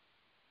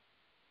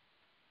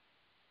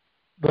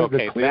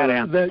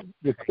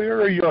 The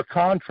clearer your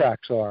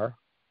contracts are,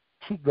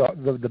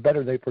 the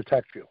better they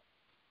protect you.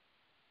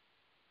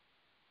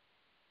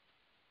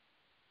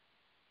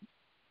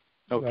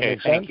 Okay,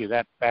 thank you.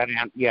 That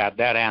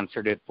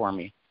answered it for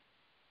me.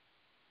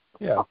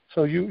 Yeah.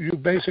 So you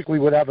basically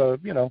would have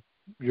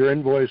your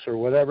invoice or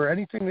whatever,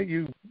 anything that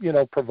you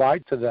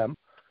provide to them.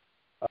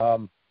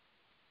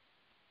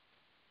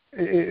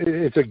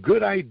 It's a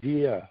good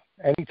idea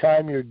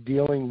anytime you're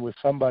dealing with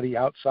somebody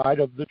outside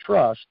of the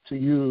trust to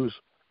use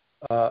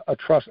a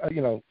trust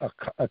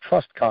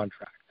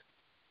contract.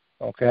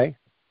 Okay,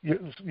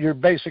 you're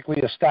basically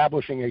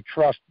establishing a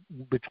trust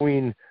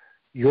between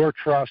your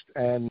trust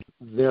and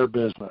their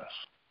business.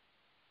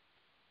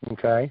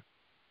 Okay,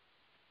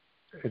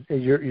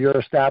 you're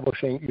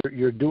establishing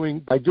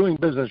by doing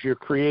business, you're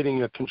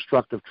creating a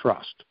constructive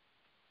trust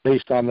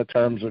based on the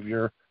terms of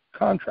your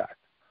contract.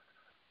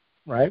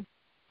 right?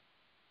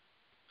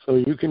 So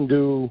you can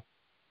do,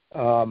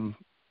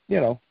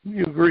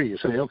 you agree. You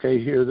say, okay,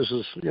 here, this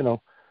is,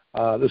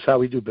 this is how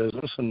we do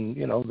business, and,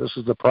 this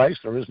is the price.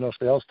 There is no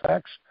sales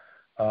tax.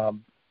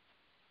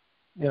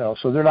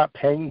 So they're not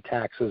paying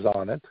taxes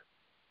on it,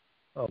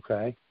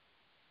 okay?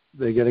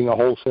 They're getting a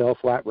wholesale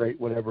flat rate,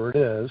 whatever it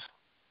is,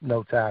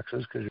 no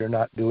taxes, because you're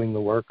not doing the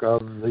work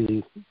of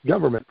the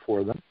government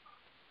for them.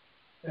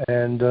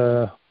 And,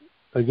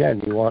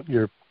 again, you want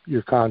your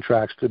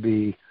contracts to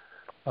be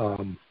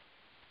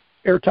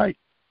airtight,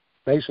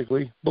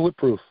 basically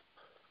bulletproof.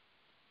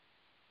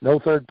 No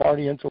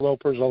third-party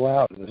interlopers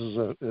allowed. This is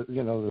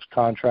this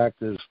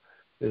contract is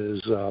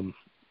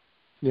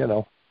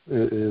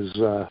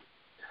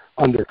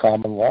under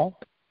common law,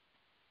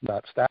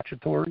 not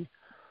statutory.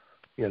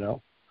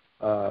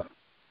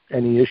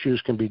 Any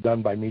issues can be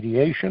done by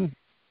mediation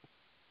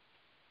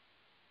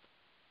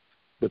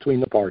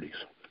between the parties.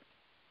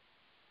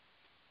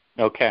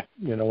 Okay.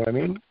 You know what I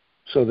mean?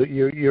 So that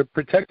you're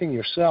protecting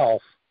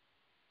yourself,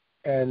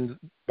 and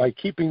by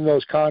keeping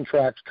those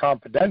contracts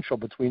confidential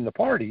between the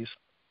parties,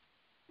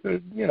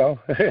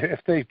 if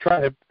they try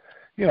to,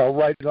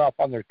 write it off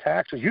on their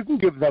taxes, you can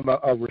give them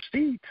a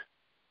receipt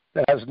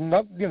that has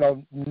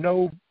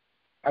no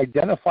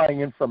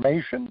identifying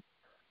information.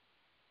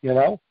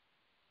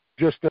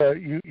 Just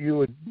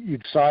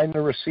you'd sign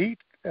the receipt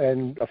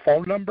and a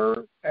phone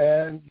number,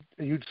 and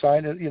you'd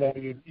sign it.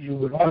 You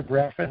would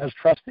autograph it as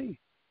trustee.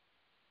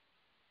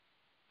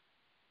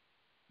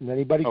 And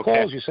anybody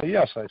calls, you say,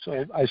 yes,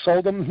 I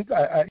sold them.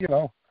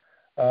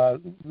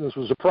 This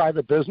was a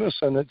private business,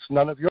 and it's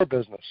none of your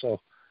business. So,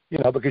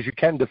 because you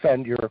can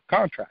defend your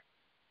contract.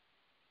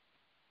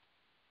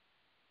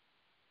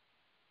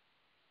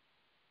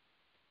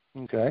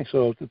 Okay,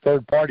 so if the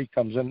third party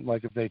comes in,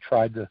 like if they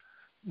tried to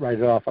write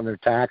it off on their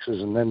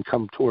taxes and then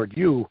come toward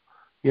you,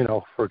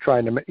 for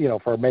trying to,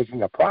 for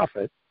making a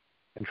profit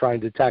and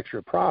trying to tax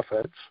your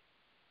profits,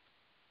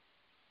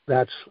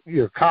 that's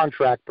your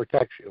contract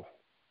protects you.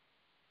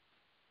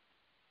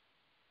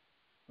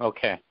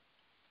 Okay.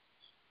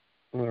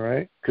 All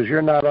right, because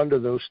you're not under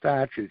those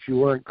statutes. You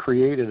weren't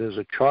created as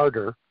a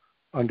charter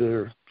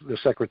under the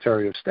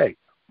Secretary of State.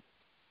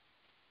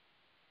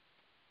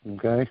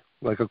 Okay,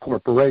 like a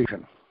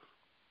corporation,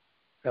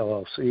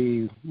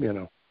 LLC,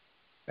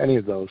 any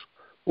of those,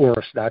 or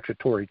a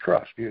statutory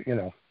trust.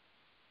 You're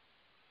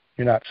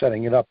not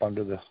setting it up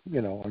under the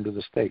under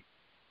the state.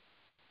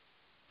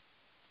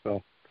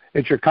 So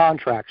it's your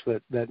contracts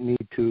that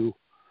need to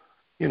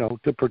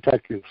to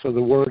protect you. So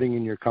the wording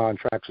in your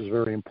contracts is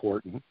very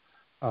important.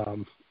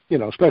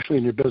 Especially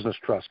in your business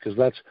trust, because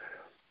that's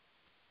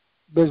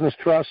business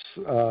trusts.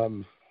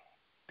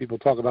 People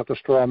talk about the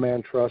straw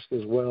man trust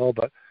as well,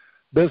 but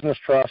business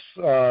trusts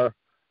are,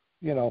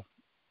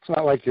 it's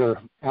not like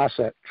your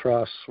asset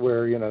trusts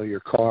where,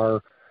 your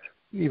car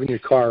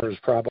is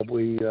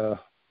probably,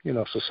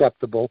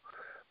 susceptible,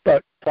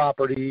 but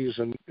properties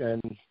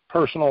and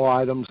personal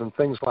items and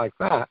things like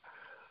that,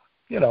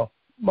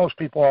 most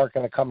people aren't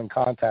going to come in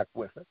contact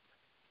with it,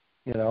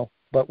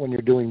 But when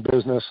you're doing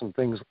business and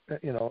things,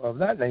 of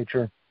that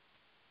nature,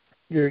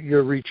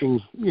 you're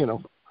reaching, you're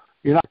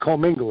not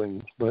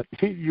co-mingling, but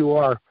you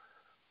are,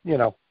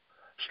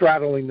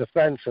 straddling the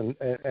fence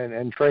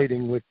and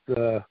trading with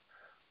a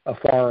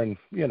foreign,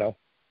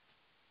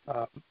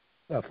 a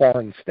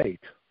foreign state,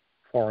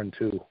 foreign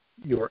to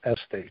your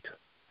estate.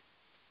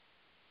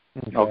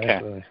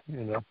 Okay.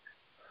 So,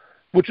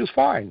 which is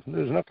fine.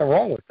 There's nothing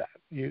wrong with that.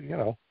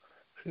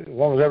 As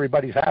long as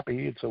everybody's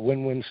happy, it's a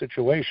win-win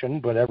situation,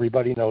 but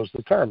everybody knows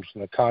the terms.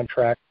 And the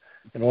contract,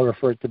 in order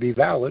for it to be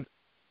valid,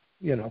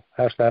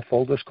 has to have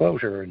full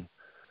disclosure. And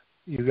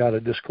you got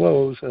to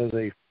disclose as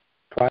a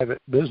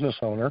private business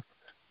owner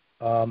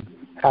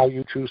how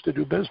you choose to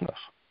do business.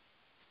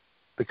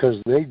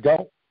 Because they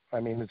don't.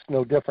 I mean, it's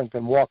no different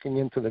than walking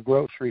into the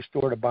grocery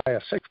store to buy a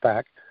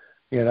six-pack,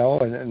 and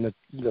the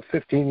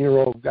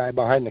 15-year-old guy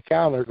behind the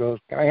counter goes,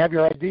 "Can I have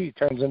your ID?"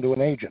 Turns into an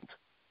agent.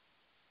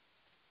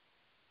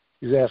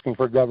 He's asking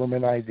for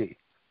government ID,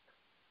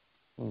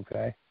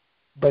 okay?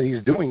 But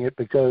he's doing it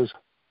because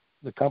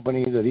the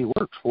company that he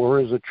works for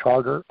is a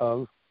charter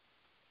of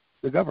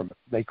the government.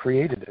 They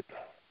created it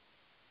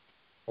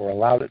or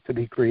allowed it to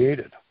be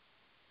created.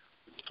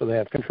 So they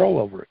have control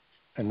over it.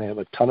 And they have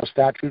a ton of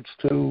statutes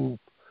to,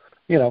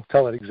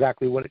 tell it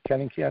exactly what it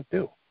can and can't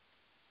do.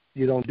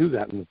 You don't do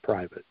that in the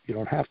private. You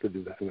don't have to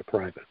do that in the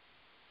private.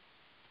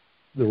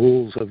 The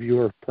rules of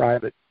your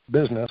private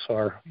business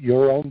are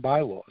your own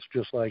bylaws,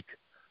 just like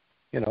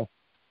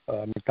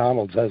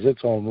McDonald's has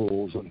its own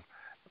rules, and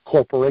a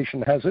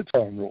corporation has its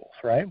own rules,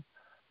 right?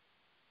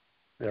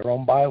 Their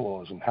own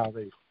bylaws and how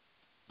they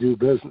do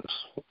business,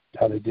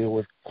 how they deal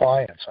with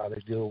clients, how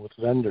they deal with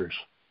vendors.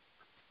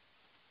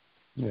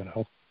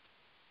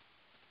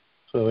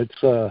 So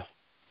it's a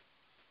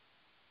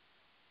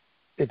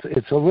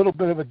little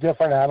bit of a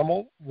different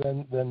animal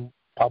than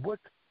public,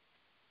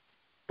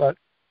 but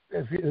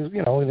if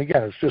and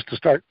again, it's just to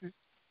start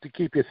to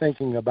keep you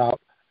thinking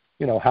about.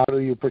 How do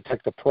you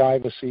protect the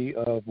privacy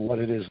of what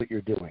it is that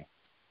you're doing?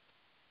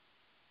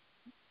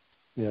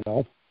 you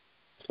know.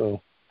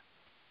 So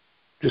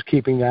just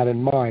keeping that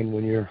in mind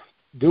when you're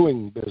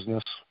doing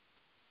business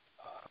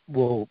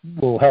will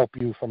help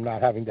you from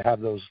not having to have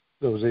those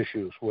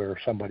issues where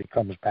somebody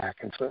comes back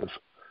and says,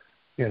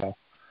 you know,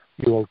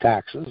 you owe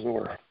taxes,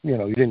 or, you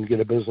know, you didn't get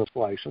a business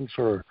license,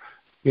 or,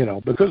 you know,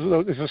 because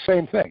it's the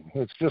same thing.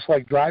 It's just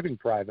like driving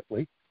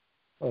privately,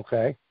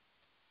 okay?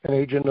 An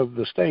agent of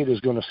the state is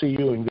going to see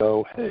you and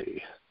go,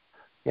 hey,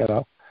 you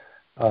know,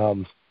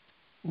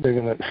 they're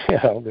going to, you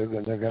know, they're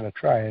going to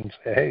try and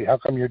say, hey, how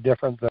come you're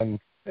different than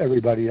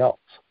everybody else?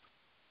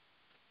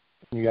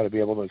 And you got to be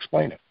able to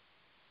explain it.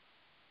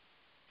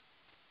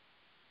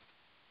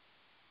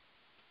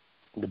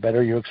 The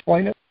better you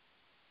explain it,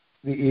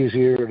 the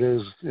easier it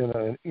is,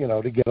 you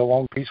know, to get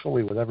along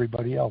peacefully with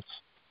everybody else.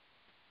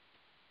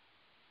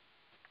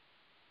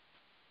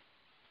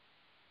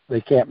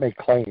 They can't make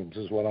claims,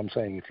 is what I'm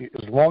saying.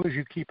 As long as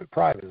you keep it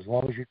private, as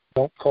long as you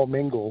don't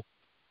commingle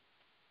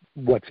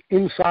what's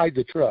inside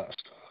the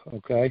trust,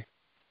 okay,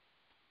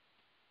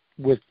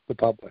 with the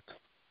public.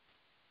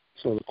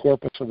 So the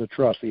corpus of the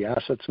trust, the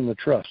assets in the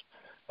trust.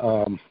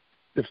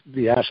 If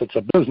the asset's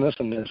a business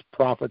and there's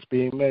profits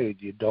being made,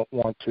 you don't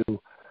want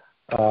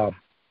to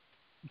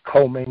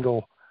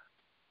commingle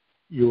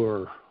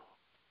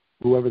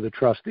whoever the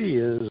trustee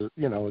is.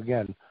 You know,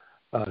 again,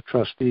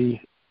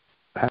 trustee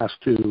has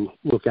to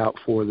look out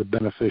for the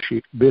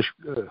beneficiary.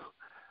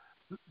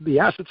 The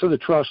assets of the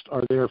trust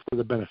are there for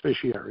the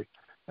beneficiary,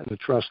 and the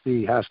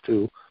trustee has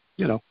to,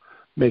 you know,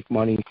 make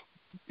money,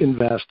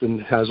 invest,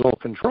 and has all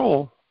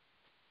control.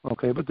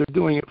 Okay, but they're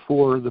doing it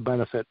for the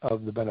benefit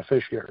of the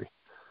beneficiary.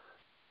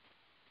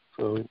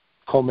 So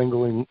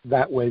commingling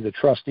that way, the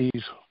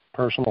trustees'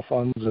 personal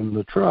funds and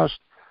the trust,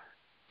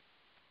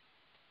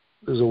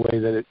 is a way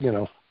that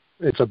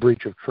it's a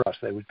breach of trust.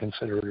 They would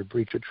consider it a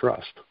breach of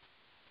trust.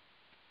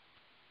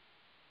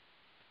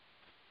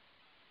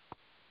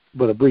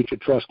 But a breach of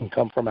trust can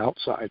come from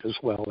outside as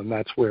well, and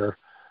that's where,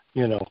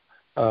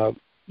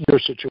 your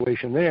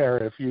situation there,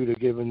 if you'd have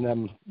given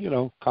them,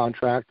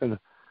 contract and,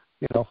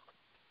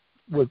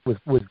 with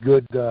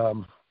good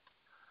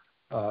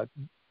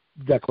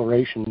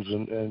declarations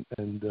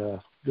and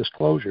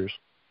disclosures,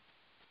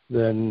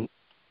 then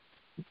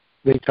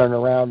they turn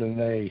around and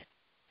they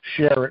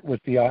share it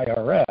with the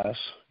IRS.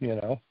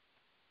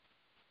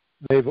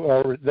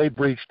 They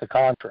breached the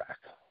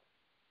contract.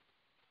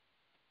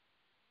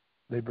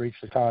 They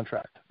breached the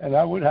contract, and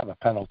I would have a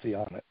penalty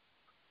on it.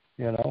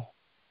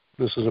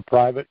 This is a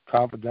private,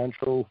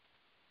 confidential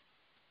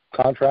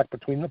contract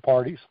between the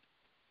parties.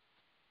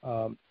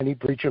 Any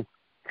breach of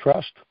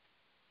trust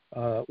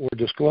or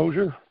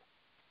disclosure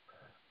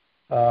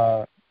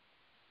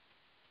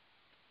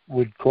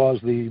would cause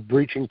the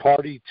breaching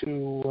party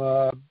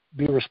to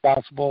be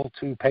responsible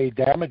to pay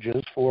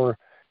damages for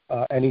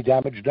any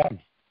damage done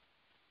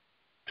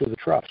to the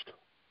trust,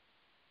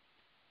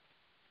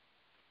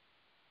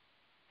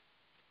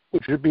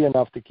 which would be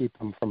enough to keep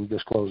them from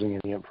disclosing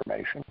any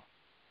information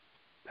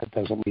that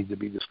doesn't need to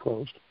be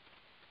disclosed.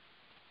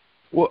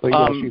 Well, but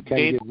yes, you can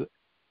Dave, give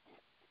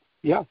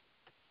yeah.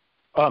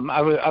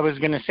 I was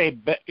going to say,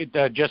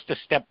 just to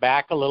step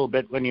back a little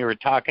bit when you were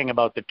talking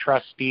about the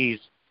trustees'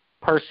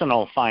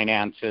 personal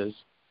finances.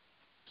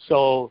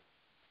 So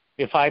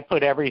if I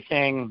put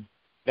everything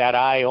that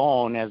I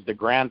own as the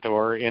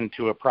grantor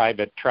into a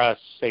private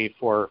trust, say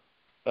for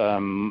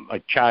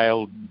a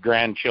child,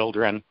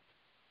 grandchildren,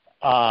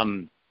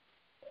 then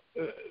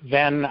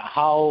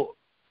how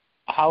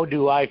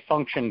do I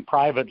function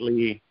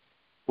privately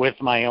with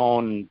my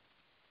own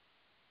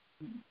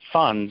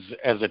funds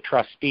as a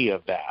trustee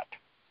of that?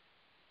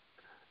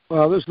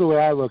 Well, this is the way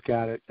I look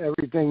at it.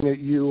 Everything that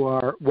you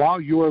are,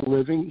 while you are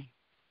living,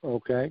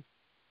 okay,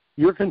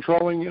 you're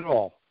controlling it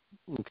all,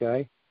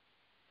 okay?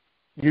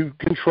 You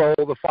control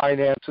the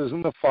finances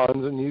and the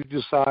funds, and you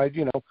decide,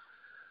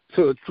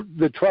 so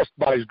the trust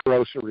buys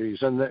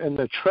groceries, and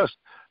the trust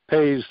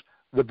pays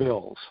the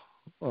bills,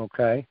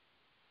 okay?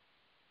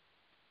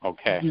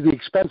 Okay. The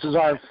expenses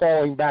aren't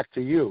falling back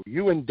to you.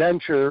 You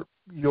indenture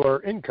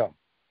your income,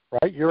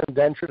 right? You're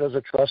indentured as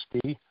a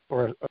trustee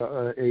or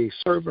a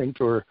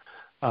servant or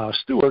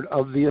steward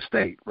of the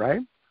estate,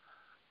 right?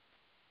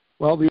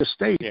 Well, the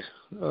estate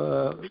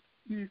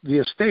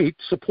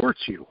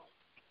supports you.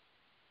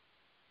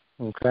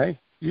 Okay,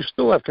 you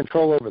still have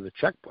control over the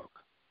checkbook.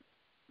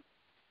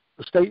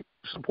 The state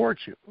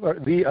supports you, or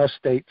the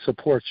estate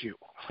supports you,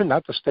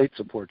 not the state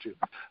supports you.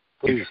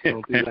 Please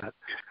don't do that.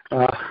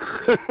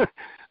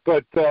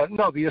 But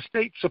no, the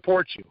estate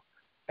supports you,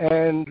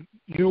 and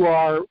you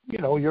are,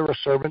 you're a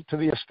servant to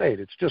the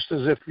estate. It's just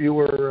as if you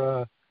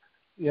were,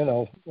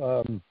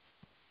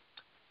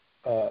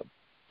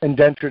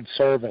 indentured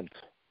servant,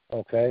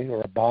 okay,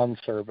 or a bond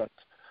servant,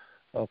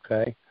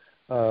 okay.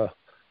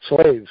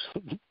 Slaves,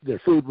 their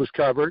food was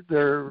covered,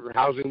 their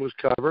housing was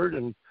covered,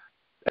 and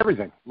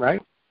everything,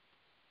 right?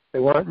 They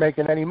weren't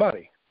making any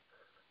money,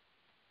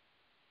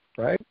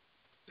 right?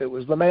 It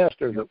was the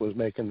master that was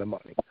making the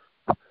money.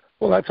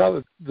 Well, that's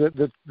how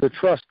the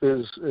trust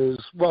is.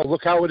 Well,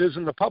 look how it is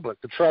in the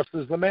public. The trust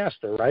is the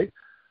master, right?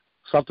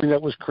 something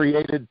that was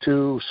created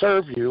to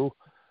serve you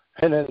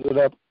and ended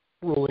up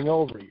ruling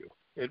over you.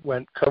 It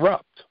went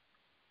corrupt,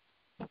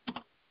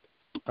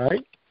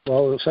 right?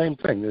 Well, the same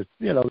thing.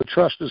 The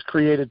trust is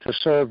created to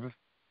serve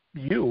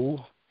you,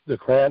 the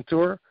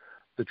grantor,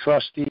 the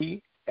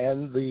trustee,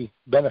 and the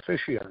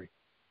beneficiary,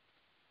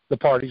 the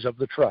parties of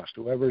the trust.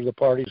 Whoever the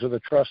parties of the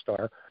trust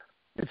are,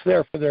 it's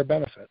there for their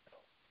benefit,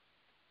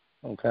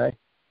 okay?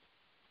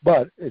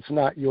 But it's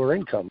not your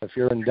income. If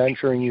you're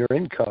indenturing your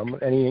income,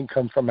 any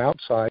income from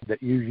outside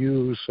that you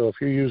use, so if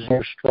you're using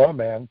your straw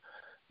man,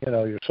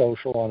 your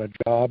social on a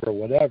job or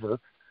whatever,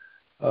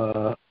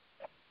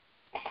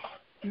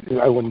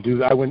 you wouldn't do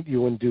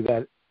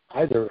that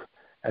either.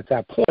 At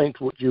that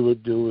point, what you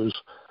would do is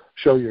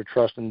show your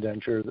trust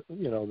indenture,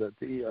 that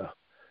the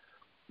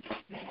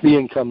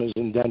income is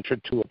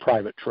indentured to a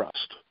private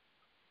trust.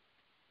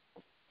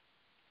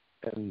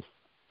 And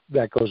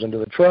that goes into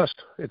the trust.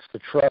 It's the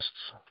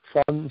trust's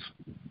funds.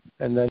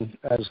 And then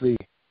as the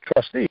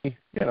trustee,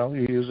 you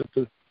use it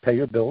to pay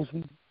your bills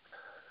and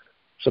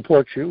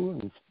support you.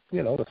 And,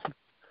 if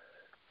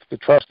the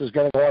trust is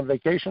going to go on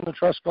vacation, the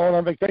trust's going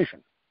on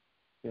vacation.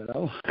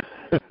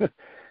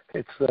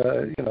 It's,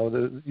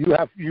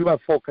 you have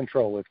full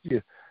control.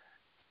 If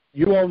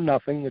you own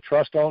nothing, the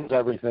trust owns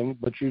everything,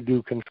 but you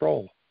do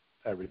control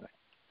everything.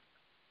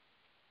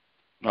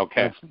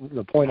 Okay. That's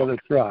the point of the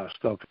trust,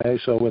 okay?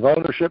 So with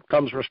ownership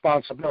comes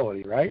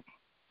responsibility, right?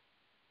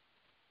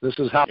 This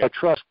is how a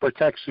trust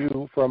protects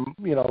you from,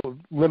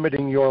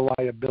 limiting your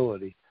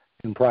liability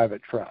in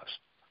private trust,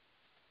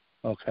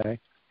 okay?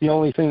 The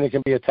only thing that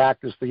can be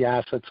attacked is the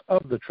assets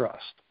of the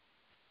trust,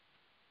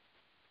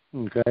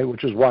 okay,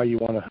 which is why you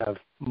want to have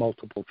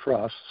multiple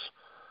trusts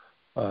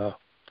to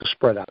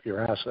spread out your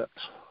assets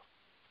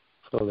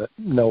so that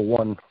no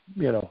one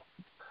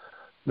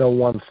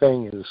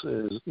thing is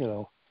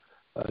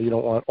you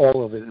don't want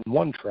all of it in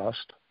one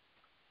trust,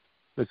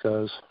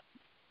 because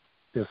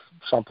if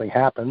something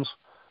happens,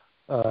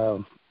 they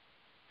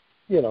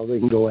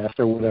can go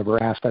after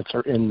whatever assets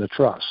are in the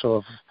trust. So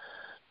if,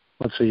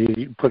 let's say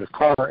you put a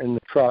car in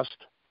the trust,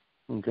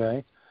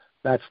 okay,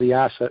 that's the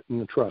asset in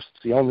the trust.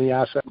 It's the only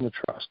asset in the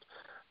trust.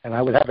 And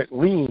I would have it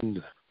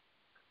liened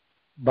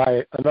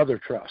by another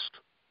trust,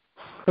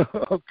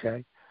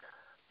 okay,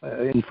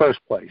 in first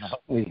place,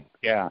 lien.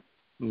 Yeah.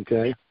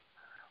 Okay.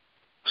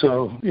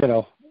 So,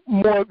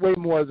 way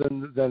more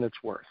than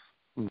it's worth,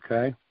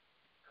 okay?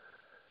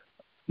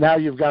 Now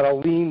you've got a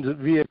liened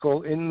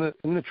vehicle in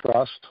the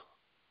trust,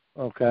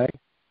 okay?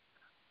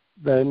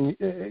 Then,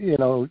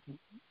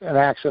 an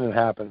accident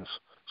happens.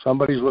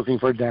 Somebody's looking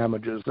for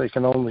damages. They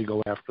can only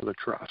go after the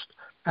trust.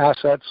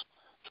 Assets,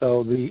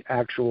 so the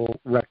actual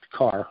wrecked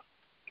car,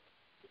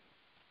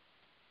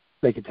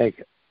 they could take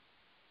it.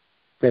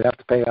 They'd have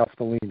to pay off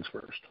the liens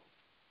first.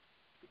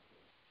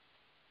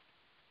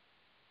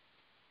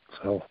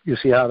 So you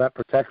see how that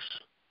protects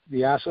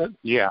the asset?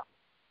 Yeah.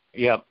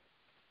 Yep.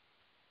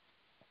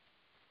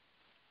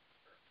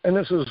 And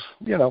this is,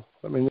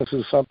 this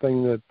is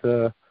something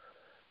that,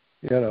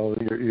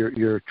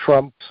 your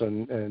Trumps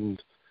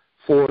and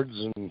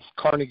Fords and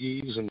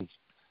Carnegies and,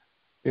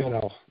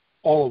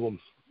 all of them.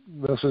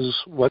 This is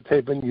what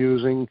they've been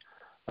using.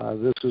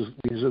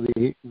 These are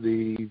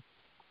the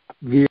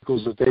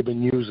vehicles that they've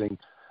been using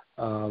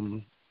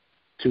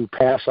to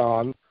pass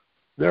on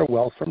their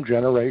wealth from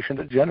generation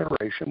to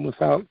generation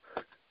without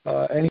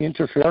any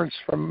interference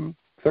from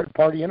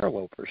third-party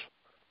interlopers.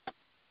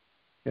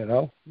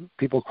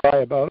 People cry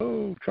about,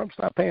 Trump's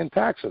not paying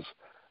taxes.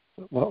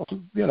 Well,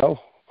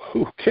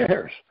 who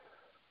cares?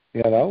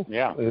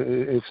 Yeah.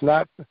 It's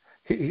not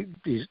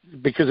he's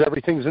because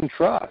everything's in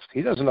trust.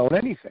 He doesn't own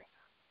anything,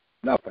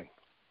 nothing.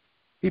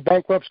 He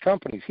bankrupts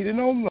companies. He didn't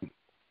own them.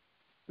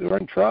 They were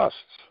in trusts.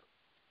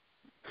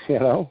 He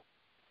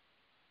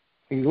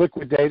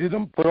liquidated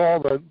them, put all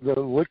the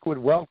liquid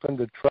wealth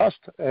into trust,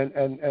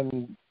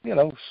 and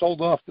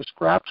sold off the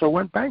scraps or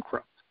went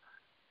bankrupt.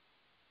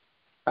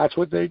 That's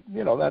what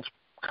that's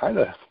kind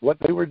of what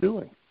they were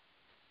doing.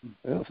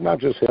 It's not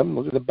just him.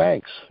 Look at the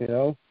banks, They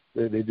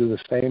do the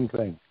same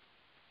thing.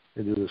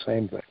 They do the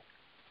same thing.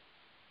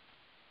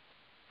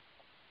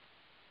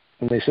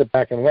 And they sit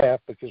back and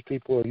laugh because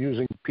people are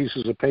using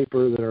pieces of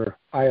paper that are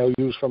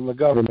IOUs from the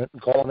government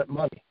and calling it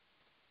money.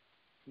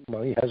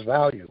 Money has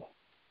value.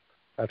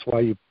 That's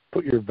why you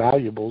put your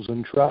valuables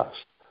in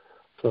trust,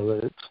 so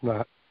that it's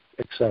not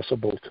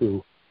accessible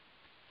to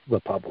the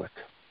public.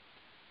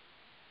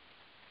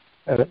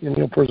 And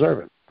you'll preserve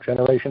it.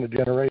 Generation to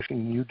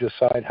generation, you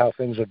decide how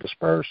things are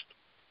dispersed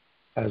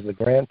as the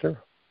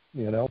grantor,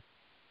 You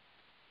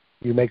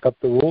make up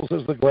the rules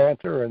as the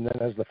grantor, and then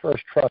as the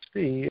first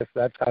trustee, if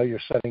that's how you're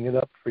setting it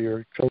up for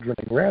your children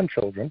and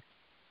grandchildren,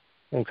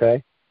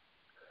 okay,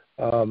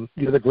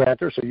 you're the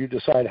grantor, so you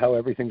decide how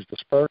everything's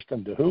dispersed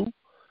and to who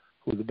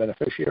the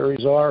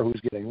beneficiaries are,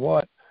 who's getting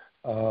what.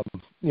 Are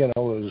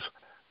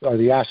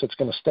the assets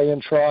going to stay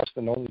in trust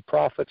and only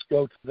profits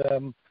go to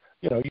them?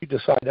 You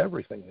decide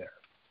everything there.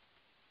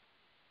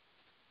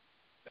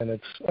 And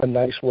it's a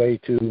nice way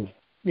to,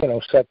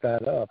 set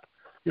that up.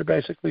 You're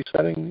basically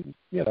setting,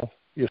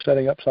 you're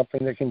setting up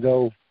something that can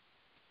go,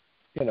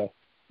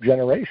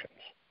 generations.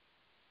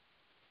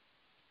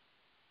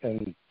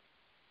 And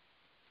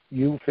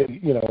you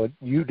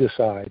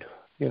decide,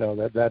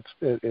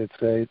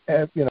 it's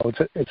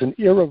an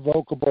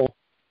irrevocable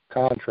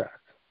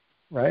contract,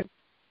 right?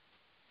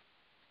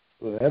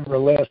 With an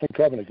everlasting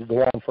covenant could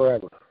go on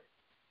forever,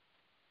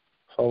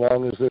 so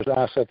long as there's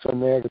assets in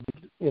there to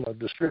be,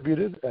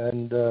 distributed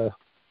and a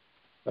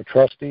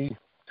trustee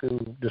to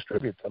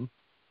distribute them.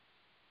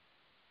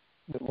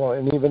 Well,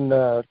 and even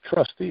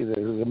trustee,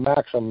 there's a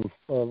maxim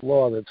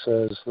law that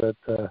says that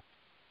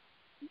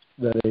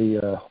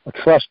a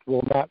trust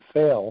will not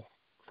fail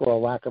for a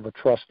lack of a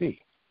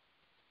trustee.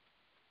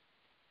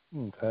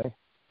 Okay,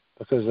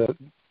 because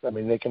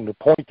they can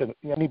appoint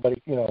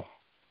anybody.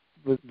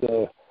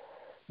 The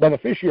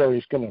beneficiary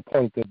is going to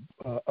appoint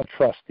a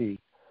trustee.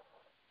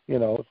 If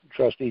the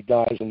trustee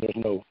dies and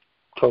there's no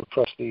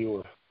co-trustee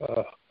or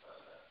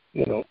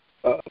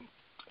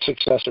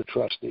successor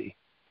trustee.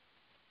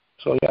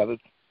 So yeah,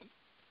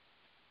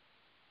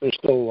 there's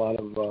still a lot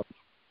of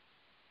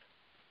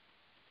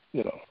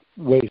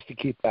ways to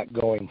keep that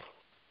going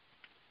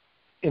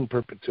in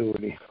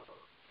perpetuity.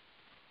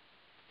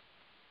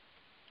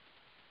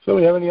 So,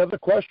 we have any other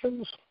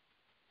questions,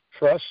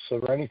 trusts,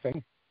 or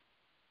anything?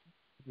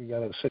 You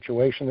got a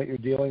situation that you're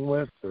dealing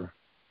with, or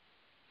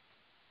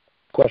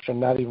question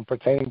not even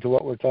pertaining to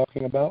what we're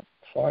talking about?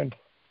 Fine.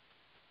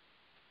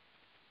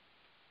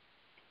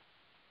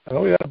 I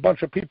know we had a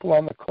bunch of people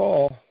on the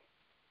call.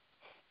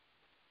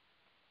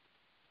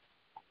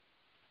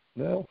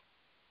 No.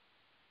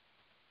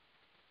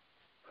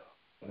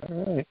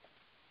 All right.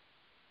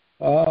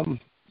 I'm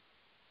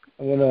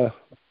going to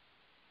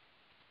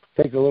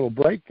take a little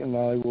break, and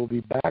I will be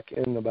back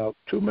in about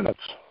 2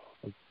 minutes.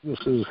 This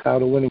is How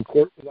to Win in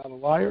Court Without a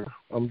Liar.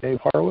 I'm Dave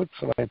Horowitz,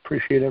 and I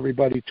appreciate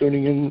everybody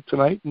tuning in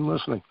tonight and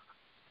listening.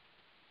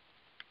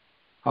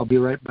 I'll be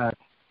right back.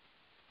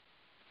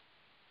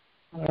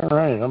 All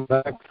right, I'm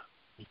back.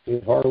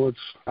 Dave Horowitz,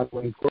 How to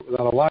Win in Court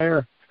Without a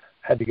Liar.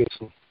 Had to get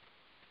some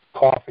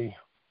coffee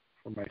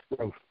for my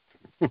throat.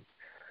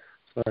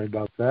 Sorry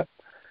about that.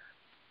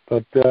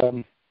 But,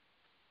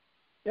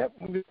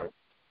 we've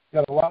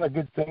got a lot of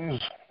good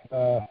things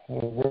we're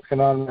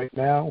working on right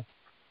now.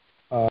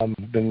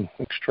 Been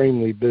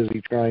extremely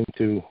busy trying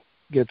to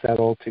get that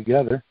all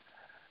together.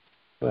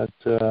 But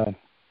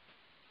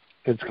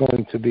it's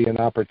going to be an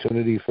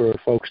opportunity for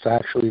folks to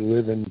actually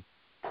live in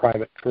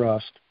private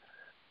trust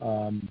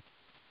and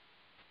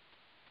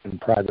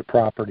private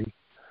property,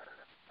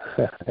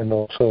 and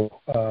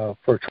also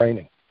for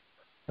training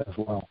as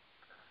well.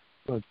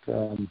 But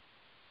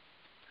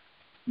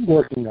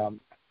working on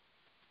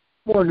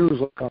more news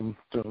will come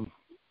soon,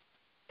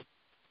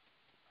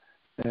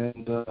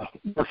 and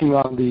working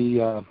on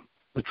the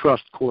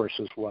trust course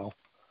as well.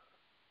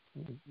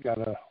 Got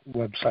a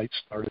website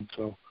started,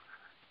 so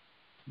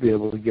be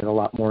able to get a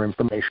lot more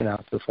information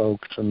out to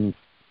folks, and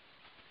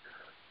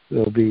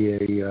there will be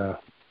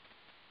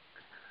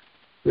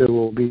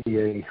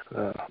a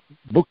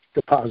book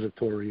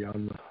depository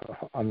on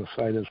the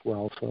site as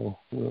well. So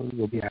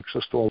there'll be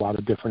access to a lot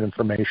of different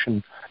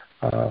information,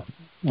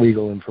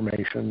 legal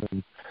information,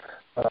 and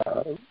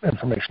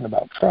information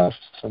about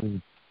trusts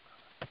and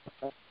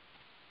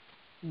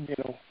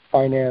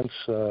finance,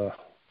 as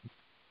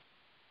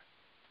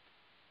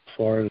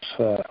far as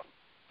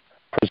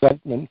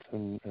presentment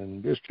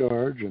and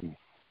discharge and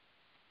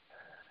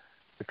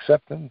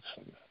acceptance.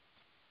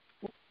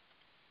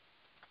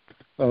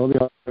 There'll be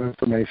other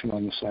information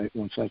on the site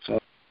once that's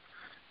up,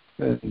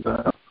 and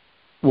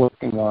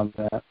working on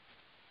that,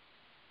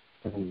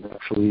 and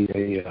actually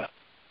a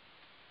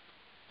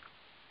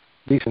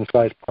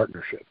decent-sized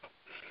partnership.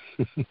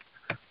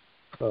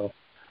 So,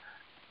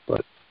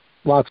 but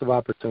lots of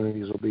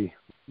opportunities will be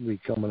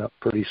coming up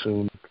pretty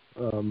soon,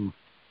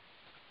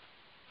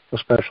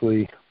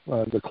 especially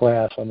the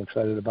class. I'm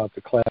excited about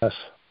the class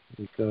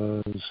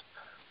because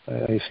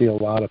I see a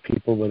lot of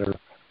people that are,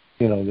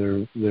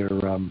 they're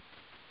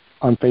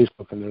on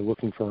Facebook, and they're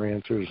looking for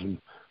answers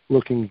and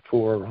looking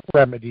for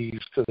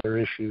remedies to their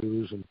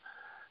issues. And,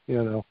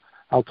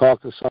 I'll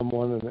talk to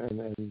someone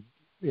and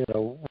we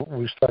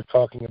start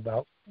talking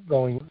about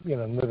going,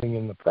 living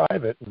in the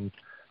private and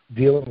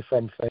dealing with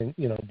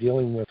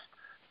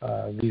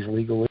these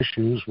legal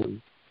issues.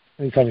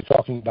 Anytime you're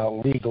talking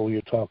about legal,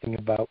 you're talking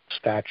about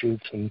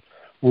statutes and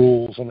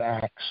rules and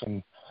acts,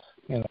 and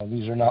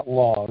these are not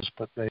laws,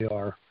 but they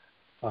are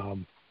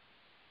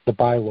the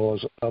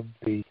bylaws of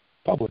the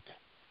public.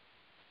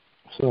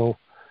 So,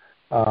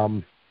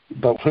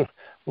 but when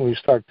we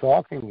start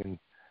talking,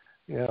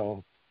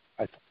 and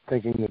I'm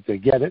thinking that they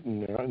get it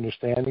and they're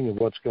understanding of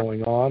what's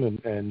going on,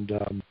 and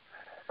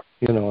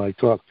I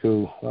talked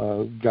to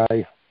a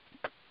guy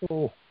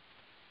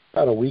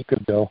about a week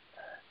ago,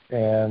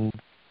 and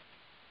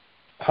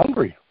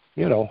hungry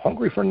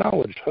for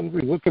knowledge,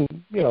 looking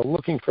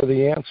for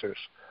the answers.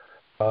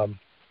 And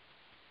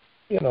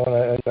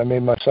I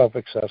made myself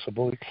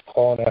accessible. You can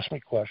call and ask me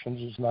questions.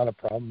 It's not a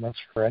problem.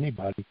 That's for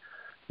anybody.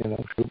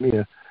 Shoot me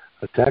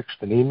a text,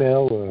 an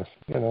email,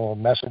 a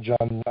message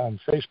on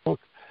Facebook.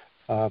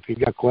 If you've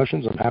got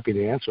questions, I'm happy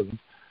to answer them.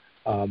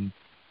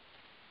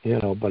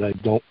 But I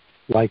don't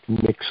like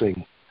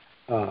mixing,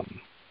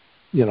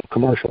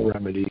 commercial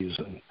remedies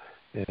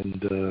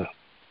and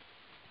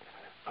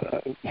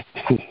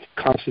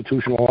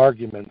constitutional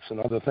arguments and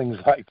other things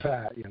like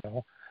that.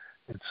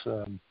 It's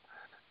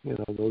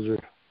those are,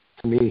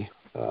 to me,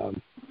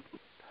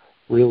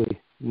 really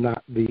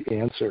not the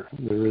answer.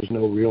 There is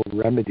no real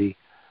remedy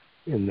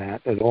in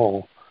that at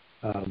all.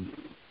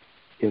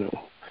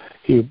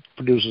 He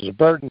produces a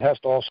bird and has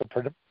to also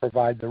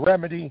provide the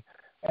remedy,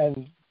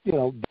 and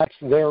that's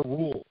their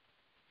rule.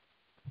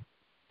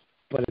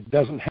 But it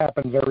doesn't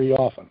happen very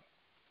often.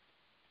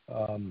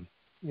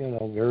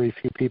 Very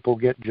few people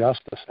get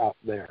justice out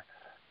there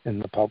in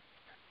the pub,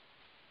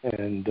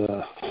 and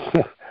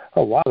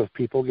a lot of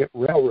people get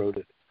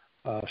railroaded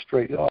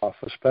straight off,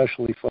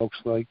 especially folks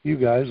like you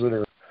guys that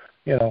are,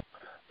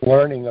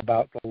 learning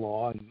about the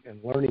law and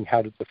learning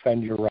how to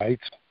defend your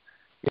rights,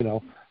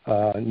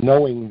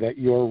 knowing that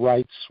your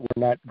rights were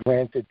not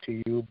granted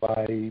to you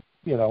by,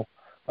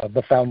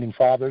 the founding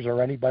fathers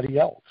or anybody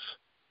else.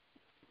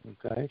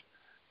 Okay?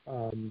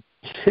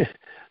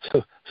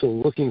 So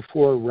looking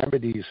for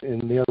remedies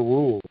in their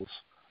rules,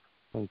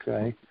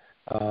 okay,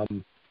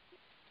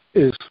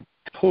 is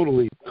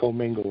totally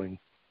commingling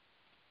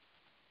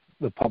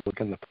the public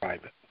and the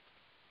private.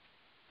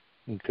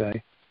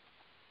 Okay?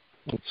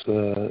 It's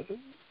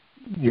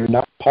you're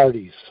not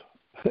parties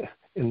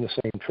in the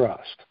same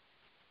trust.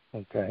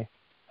 Okay?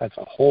 That's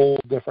a whole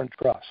different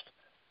trust.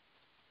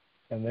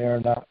 And they are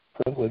not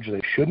privileged.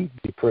 They shouldn't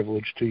be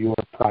privileged to your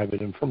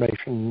private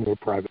information, your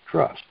private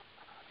trust.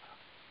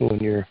 When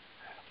you're,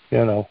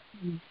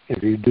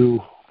 if you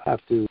do have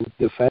to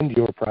defend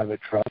your private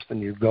trust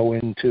and you go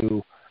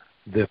into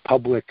the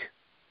public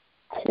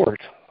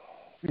court,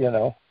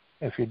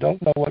 if you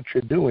don't know what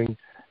you're doing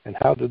and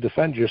how to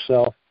defend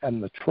yourself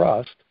and the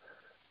trust,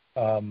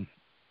 I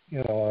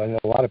know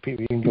a lot of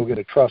people, you can go get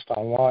a trust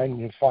online,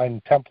 you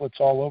find templates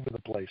all over the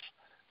place.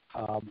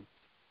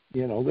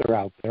 They're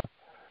out there.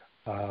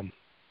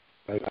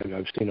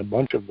 I've seen a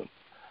bunch of them.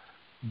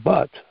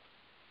 But,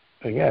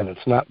 again,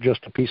 it's not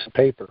just a piece of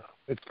paper.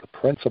 It's the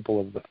principle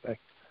of the thing.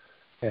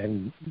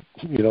 And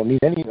you don't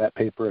need any of that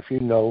paper if you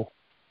know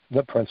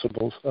the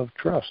principles of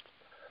trust.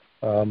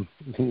 You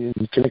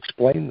can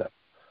explain them.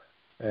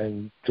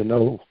 And to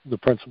know the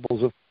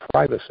principles of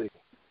privacy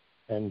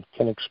and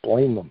can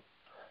explain them.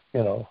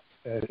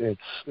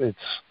 It's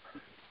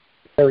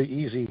very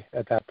easy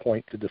at that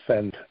point to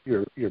defend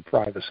your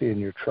privacy and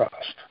your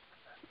trust.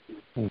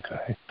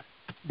 Okay.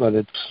 But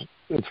it's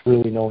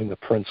really knowing the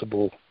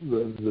principle,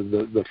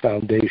 the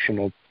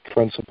foundational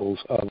principles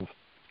of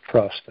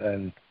trust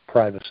and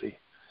privacy,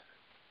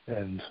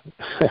 and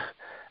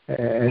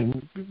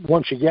and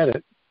once you get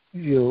it,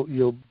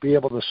 you'll be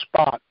able to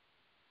spot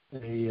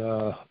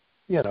an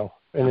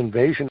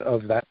invasion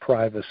of that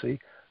privacy,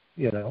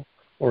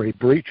 or a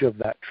breach of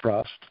that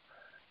trust,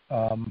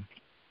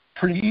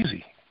 pretty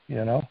easy,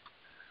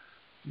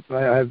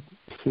 I've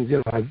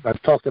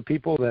talked to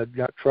people that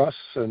got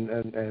trusts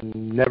and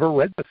never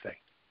read the thing.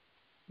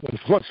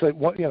 Once they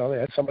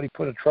had somebody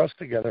put a trust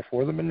together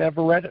for them and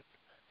never read it.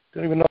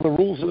 Don't even know the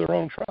rules of their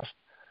own trust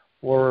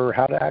or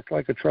how to act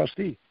like a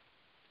trustee.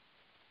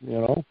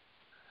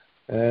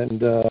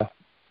 And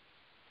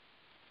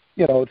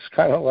it's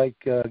kind of like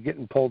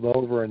getting pulled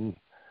over and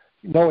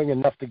knowing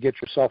enough to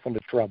get yourself into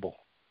trouble.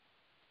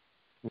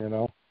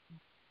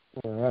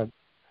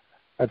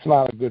 That's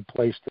not a good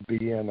place to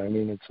be in. I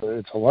mean,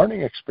 it's a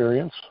learning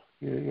experience.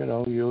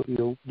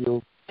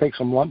 You'll take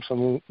some lumps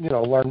and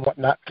learn what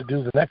not to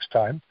do the next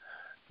time.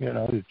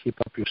 You keep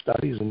up your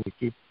studies and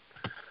you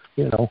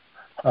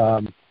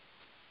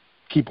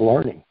keep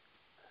learning,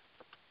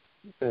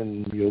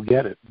 and you'll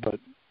get it. But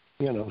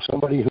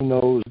somebody who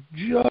knows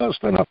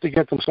just enough to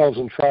get themselves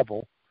in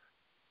trouble,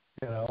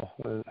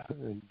 when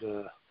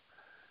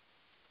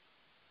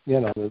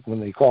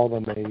they call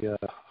them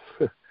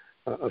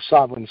a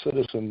sovereign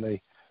citizen,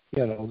 they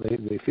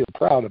feel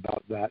proud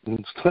about that, and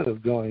instead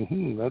of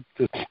going, that's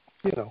just,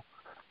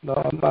 no,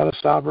 I'm not a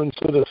sovereign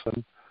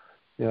citizen,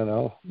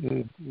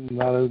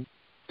 not a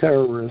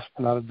terrorist,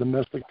 not a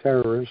domestic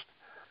terrorist,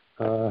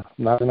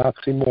 not an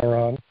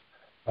oxymoron.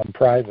 I'm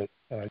private,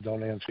 and I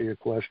don't answer your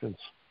questions.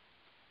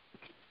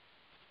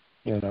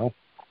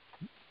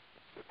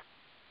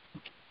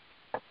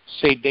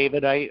 Say,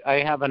 David, I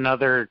have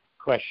another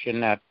question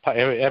that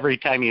every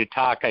time you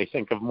talk, I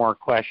think of more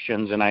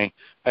questions, and I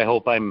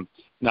hope I'm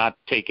not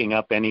taking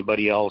up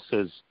anybody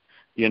else's,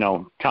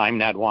 time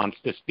that wants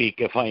to speak.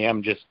 If I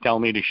am, just tell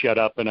me to shut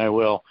up and I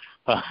will.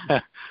 But,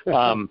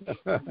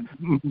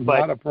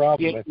 not a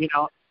problem.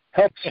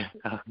 Helps.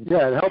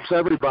 Yeah, it helps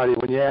everybody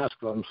when you ask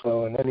them.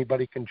 So, and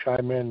anybody can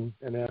chime in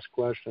and ask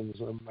questions.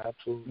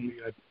 Absolutely.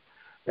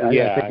 I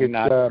think it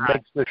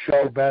makes the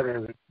show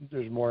better that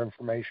there's more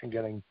information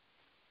getting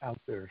out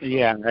there. So.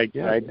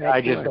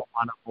 I just don't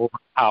want to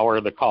overpower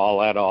the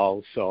call at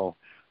all. So,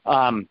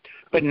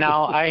 but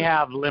now I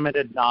have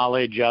limited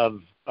knowledge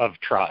of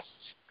trusts.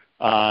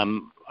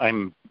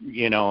 I'm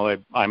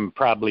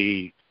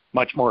probably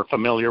much more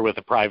familiar with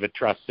a private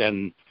trust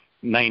than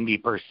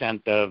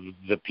 90% of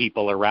the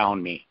people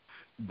around me.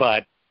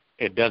 But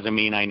it doesn't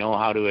mean I know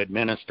how to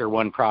administer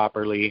one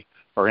properly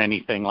or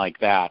anything like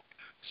that.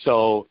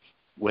 So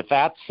with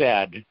that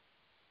said,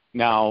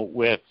 now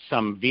with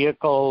some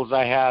vehicles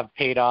I have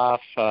paid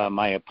off,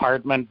 my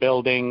apartment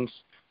buildings,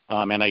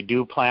 and I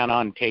do plan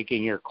on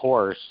taking your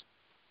course,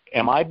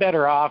 am I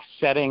better off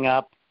setting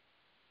up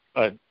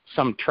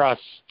some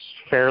trusts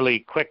fairly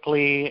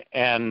quickly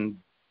and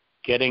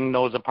getting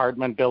those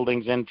apartment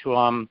buildings into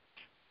them,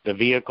 the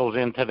vehicles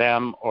into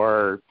them,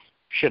 or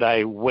should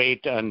I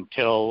wait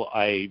until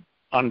I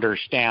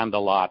understand a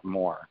lot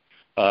more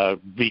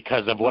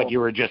because of what you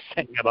were just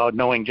saying about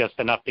knowing just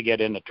enough to get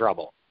into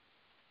trouble?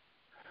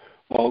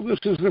 Well, this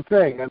is the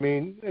thing. I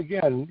mean,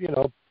 again,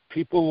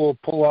 people will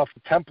pull off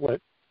a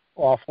template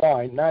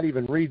offline, not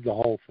even read the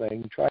whole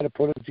thing, try to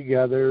put it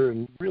together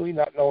and really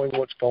not knowing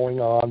what's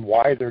going on,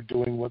 why they're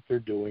doing what they're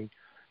doing.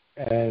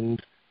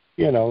 And,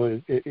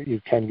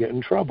 you can get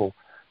in trouble.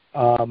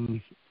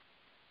 If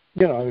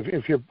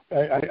you're,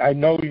 I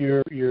know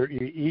you're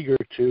eager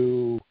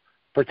to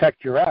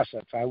protect your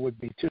assets. I would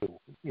be too,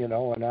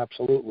 and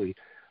absolutely.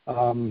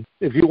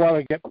 If you want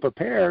to get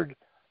prepared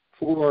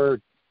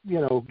for,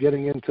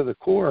 getting into the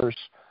course,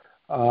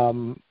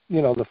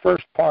 the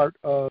first part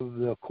of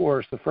the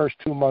course, the first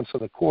 2 months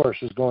of the course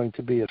is going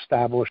to be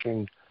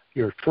establishing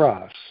your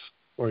trusts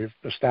or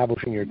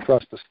establishing your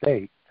trust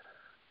estate,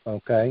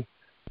 okay,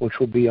 which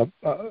would be a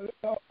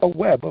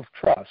web of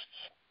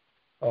trusts,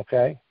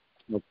 okay?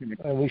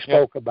 And we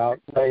spoke about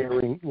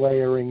layering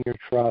your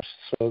trusts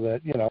so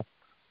that,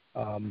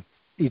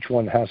 each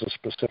one has a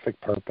specific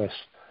purpose.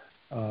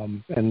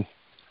 And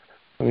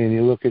I mean,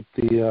 you look at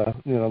the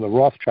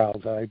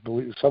Rothschilds, I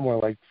believe somewhere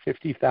like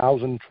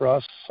 50,000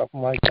 trusts,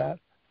 something like that,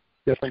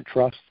 different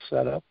trusts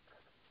set up.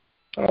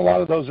 And a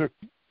lot of those are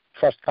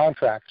trust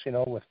contracts,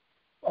 with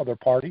other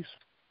parties.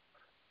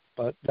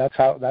 But that's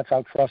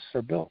how trusts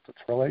are built. It's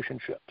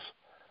relationships.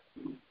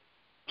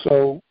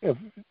 So if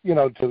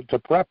to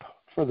prep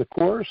for the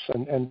course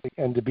and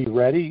to be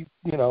ready,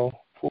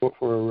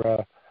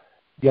 for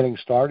getting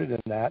started in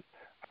that,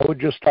 I would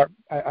just start.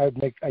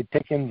 I'd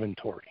take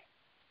inventory.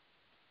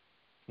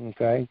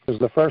 Okay, because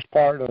the first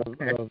part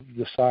of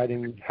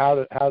deciding how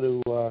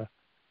to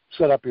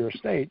set up your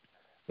estate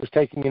is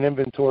taking an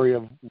inventory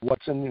of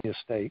what's in the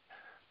estate,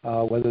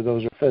 whether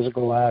those are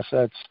physical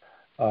assets,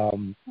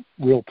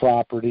 real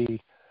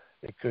property.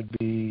 It could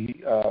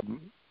be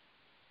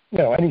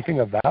anything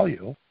of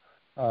value.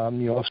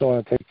 You also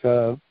want to take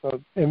an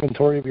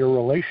inventory of your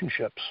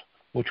relationships.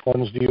 Which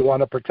ones do you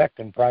want to protect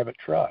in private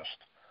trust?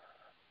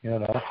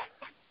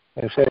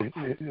 I say,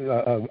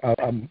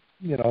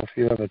 if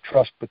you have a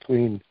trust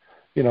between,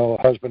 a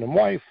husband and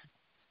wife,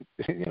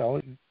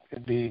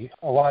 it'd be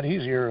a lot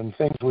easier, and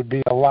things would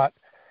be a lot,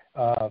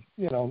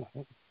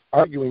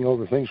 arguing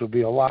over things would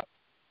be a lot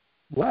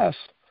less.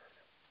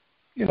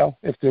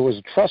 If there was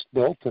a trust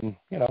built, and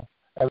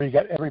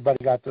everybody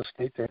got to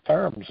state their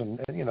terms, and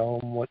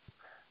what,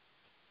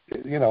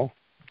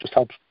 just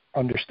helps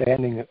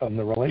understanding of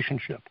the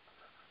relationship.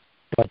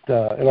 But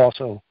it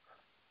also,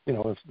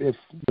 if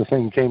the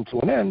thing came to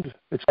an end,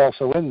 it's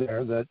also in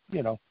there that,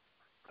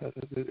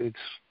 it's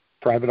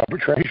private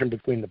arbitration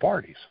between the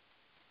parties,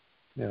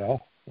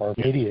 or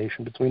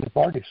mediation between the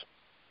parties.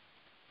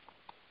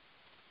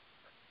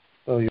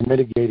 So you're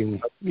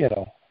mitigating,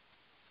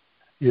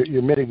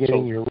 you're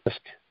mitigating your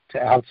risk to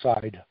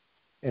outside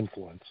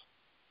influence.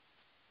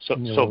 So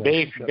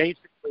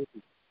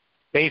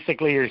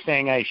basically you're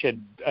saying I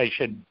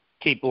should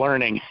keep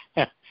learning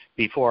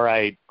before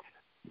I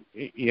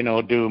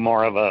do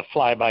more of a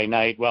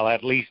fly-by-night. Well,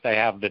 at least I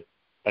have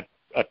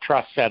a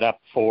trust set up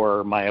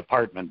for my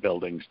apartment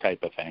buildings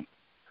type of thing.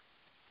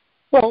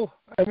 Well,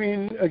 I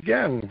mean,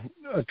 again,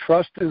 a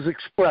trust is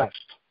expressed.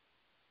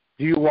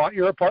 Do you want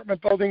your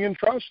apartment building in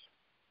trust?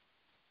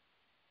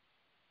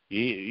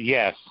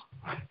 Yes.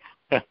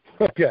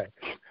 Okay.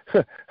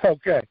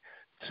 Okay.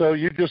 So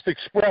you just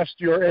expressed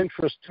your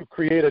interest to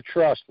create a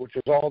trust, which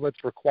is all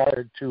that's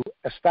required to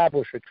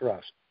establish a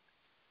trust.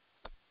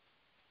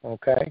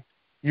 Okay?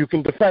 You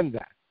can defend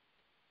that.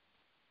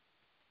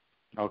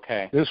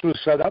 Okay. This was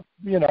set up,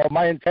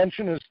 my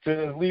intention is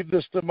to leave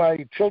this to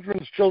my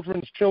children's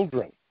children's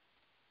children.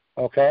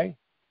 Okay?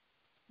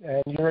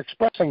 And you're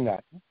expressing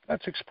that.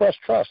 That's expressed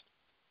trust.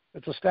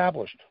 It's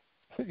established.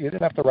 You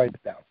didn't have to write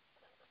it down.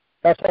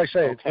 That's why I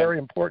say it's very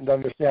important to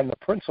understand the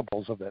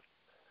principles of it,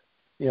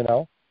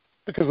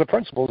 because the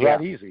principles are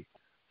that easy.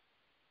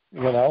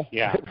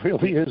 Yeah. It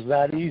really is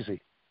that easy.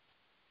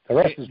 The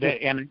rest is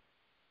just... And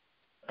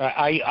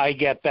I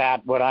get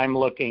that. What I'm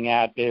looking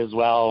at is,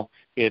 well,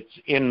 it's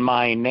in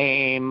my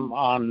name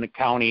on the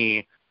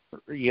county,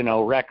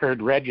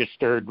 record,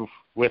 registered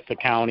with the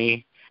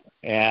county,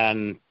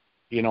 and,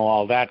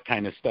 all that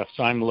kind of stuff.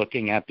 So I'm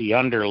looking at the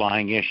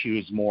underlying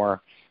issues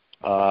more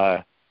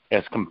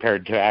as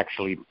compared to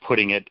actually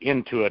putting it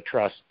into a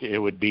trust. It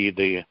would be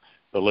the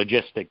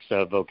logistics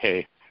of,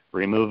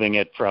 removing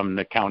it from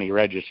the county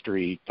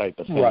registry type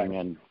of thing. Right.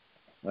 And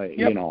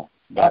You know.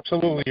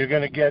 Absolutely, you're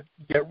going to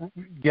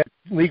get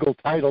legal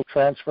title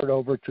transferred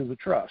over to the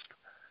trust,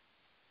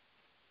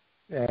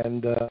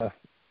 and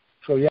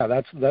so yeah,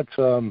 that's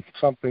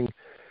something.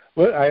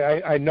 Well,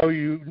 I know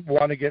you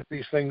want to get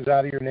these things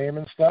out of your name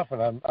and stuff,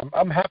 and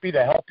I'm happy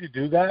to help you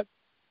do that.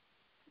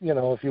 You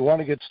know, if you want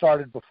to get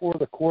started before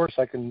the course,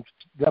 I can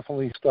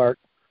definitely start.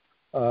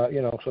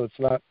 You know, so it's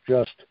not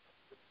just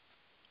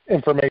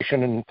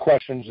information and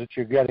questions that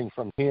you're getting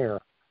from here.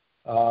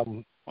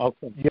 Okay.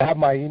 You have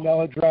my email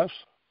address?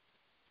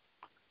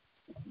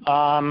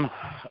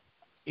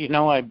 You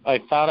know, I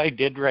thought I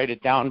did write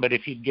it down, but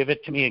if you'd give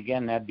it to me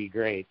again, that'd be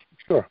great.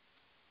 Sure.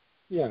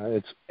 Yeah,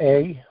 it's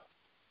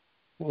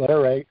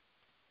letter A,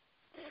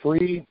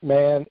 free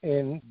man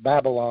in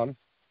Babylon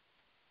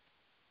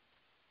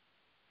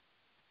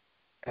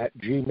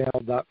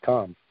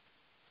 @gmail.com.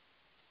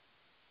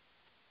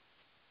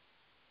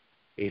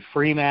 A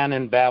freeman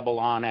in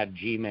Babylon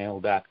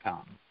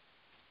 @gmail.com.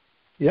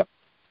 Yep.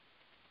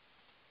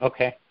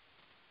 Okay.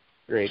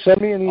 Great.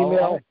 Send me an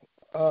email.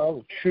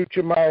 I'll shoot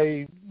you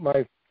my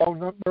phone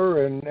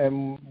number,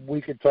 and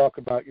we could talk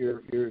about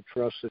your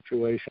trust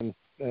situation.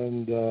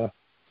 And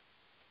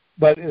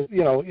but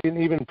you know,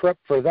 even prep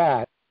for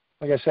that,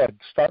 like I said,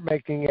 start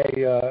making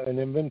an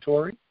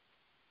inventory.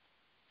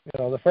 You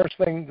know, the first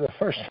thing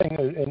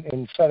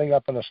in setting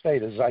up an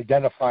estate is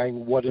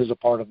identifying what is a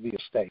part of the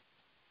estate.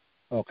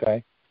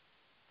 Okay.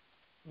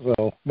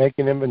 So make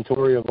an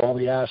inventory of all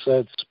the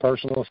assets,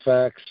 personal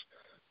effects,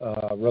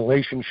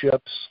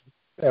 relationships,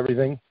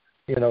 everything.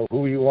 You know,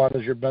 who you want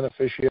as your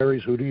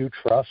beneficiaries, who do you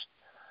trust,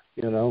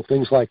 you know,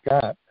 things like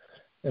that.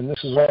 And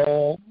this is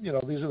all, you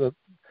know, these are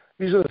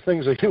the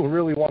things that you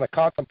really want to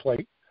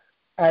contemplate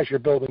as you're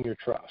building your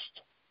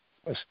trust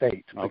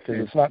estate. Okay.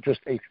 Because it's not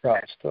just a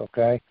trust,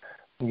 okay?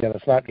 Again,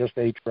 it's not just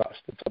a trust.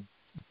 It's a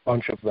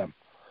bunch of them,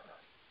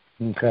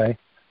 okay?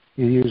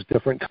 You use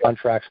different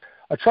contracts.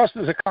 A trust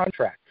is a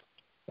contract,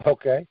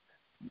 okay?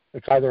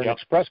 It's either an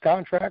express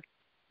contract,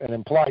 an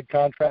implied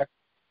contract,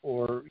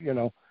 or, you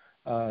know,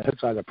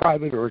 it's either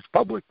private or it's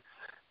public.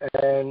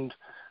 And,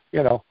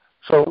 you know,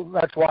 so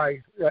that's why,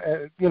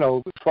 you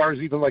know, as far as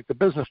even like the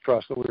business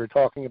trust that we were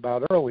talking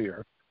about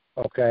earlier,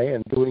 okay,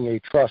 and doing a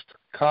trust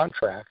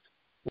contract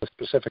with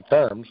specific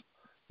terms,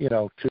 you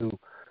know, to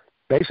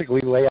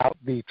basically lay out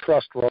the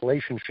trust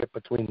relationship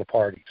between the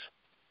parties,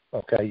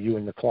 okay, you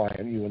and the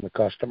client, you and the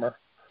customer,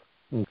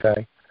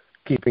 okay,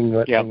 keeping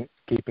them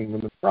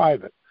in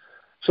private.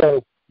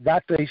 So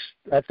that's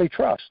a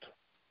trust.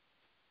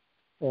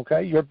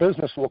 Okay, your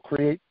business will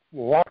create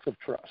lots of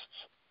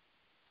trusts.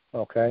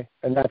 Okay,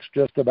 and that's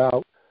just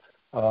about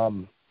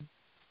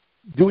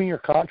doing your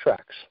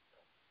contracts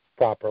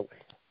properly.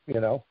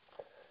 You know,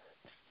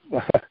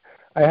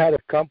 I had a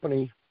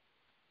company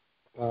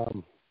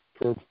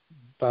for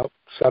about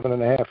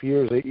 7.5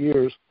 years, 8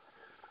 years.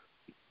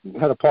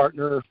 Had a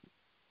partner.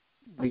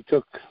 We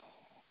took,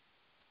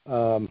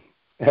 and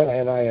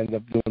I ended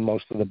up doing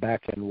most of the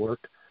back end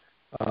work.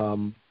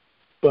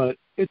 But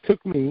it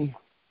took me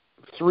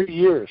 3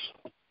 years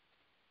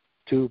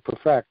to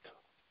perfect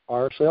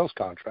our sales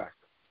contract,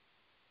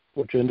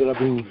 which ended up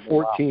being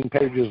 14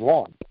 pages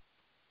long.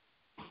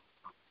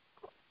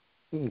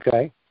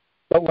 Okay.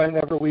 But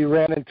whenever we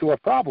ran into a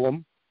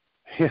problem,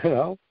 you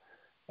know,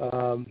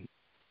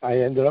 I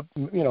ended up,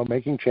 you know,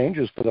 making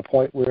changes to the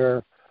point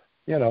where,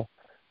 you know,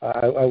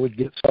 I would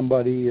get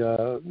somebody,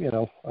 you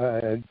know,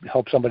 I'd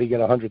help somebody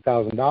get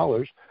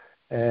 $100,000,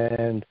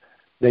 and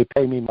they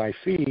pay me my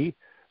fee.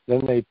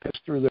 Then they piss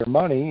through their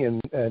money and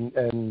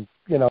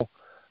you know,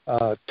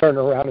 turn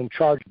around and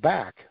charge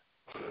back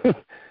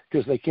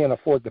because they can't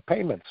afford the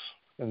payments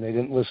and they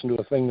didn't listen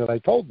to a thing that I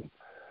told them.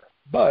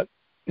 But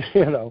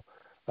you know,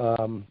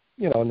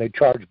 and they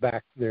charge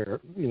back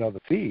their, you know,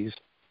 the fees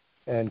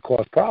and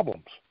cause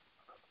problems.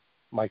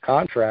 My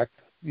contract,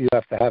 you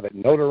have to have it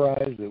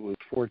notarized. It was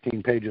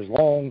 14 pages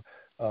long.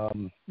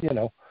 You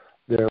know,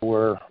 there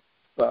were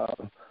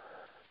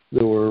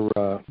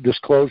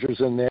disclosures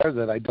in there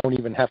that I don't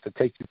even have to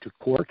take you to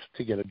court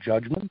to get a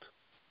judgment.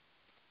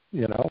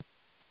 You know,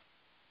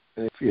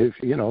 if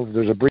you know, if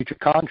there's a breach of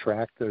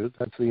contract,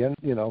 that's the end.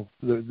 You know,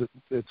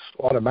 it's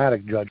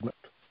automatic judgment.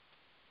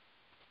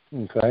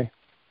 Okay,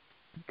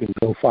 you can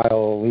go file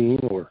a lien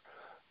or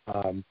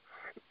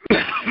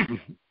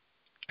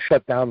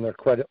shut down their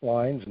credit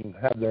lines and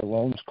have their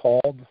loans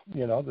called.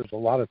 You know, there's a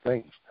lot of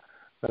things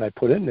that I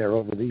put in there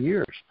over the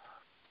years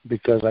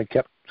because I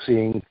kept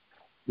seeing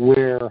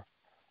where,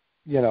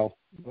 you know,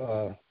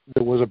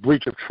 there was a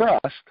breach of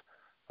trust,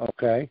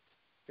 okay,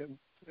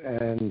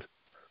 and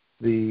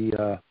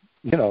the,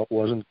 you know, it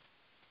wasn't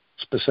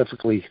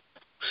specifically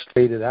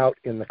stated out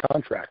in the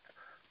contract.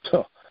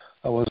 So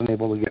I wasn't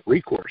able to get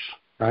recourse,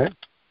 right?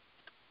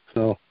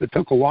 So it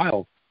took a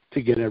while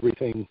to get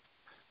everything,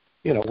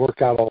 you know,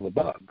 work out all the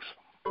bugs.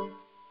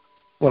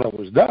 When it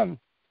was done,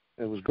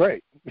 it was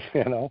great,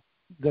 you know,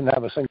 didn't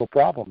have a single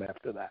problem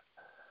after that.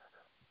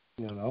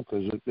 You know,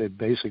 because they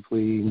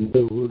basically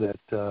knew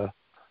that,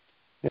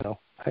 you know,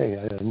 hey,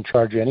 I didn't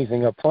charge you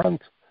anything up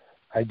front.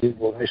 I did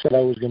what I said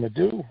I was going to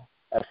do.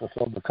 I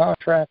fulfilled the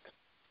contract.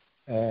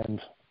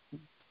 and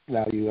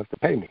now you have to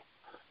pay me,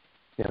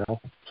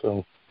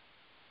 So,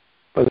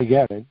 but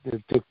again,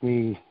 it took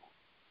me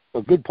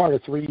a good part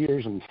of 3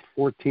 years and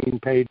 14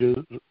 pages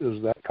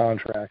is that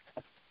contract.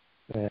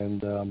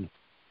 And,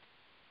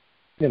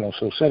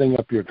 so setting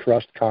up your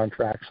trust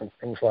contracts and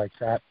things like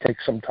that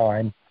takes some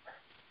time,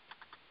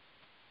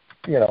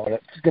 and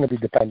it's going to be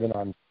dependent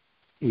on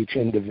each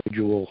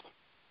individual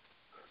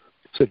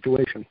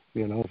situation,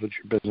 if it's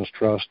your business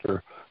trust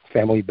or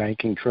family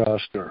banking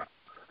trust or,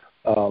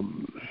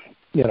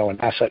 an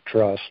asset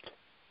trust,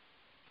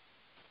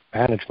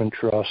 management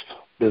trust,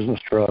 business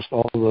trust,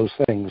 all of those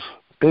things.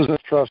 Business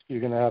trust, you're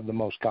going to have the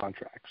most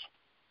contracts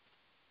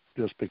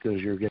just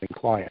because you're getting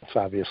clients.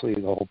 Obviously,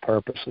 the whole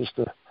purpose is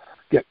to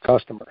get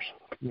customers,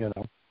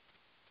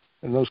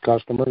 and those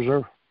customers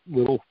are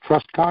little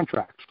trust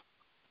contracts.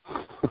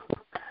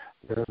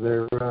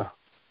 they're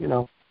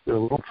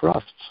little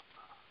trusts.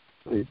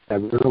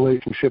 Every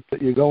relationship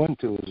that you go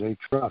into is a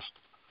trust.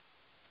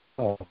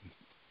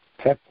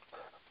 Heck,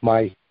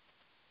 my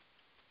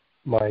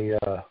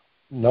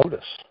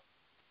notice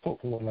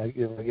when I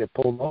get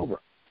pulled over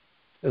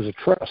is a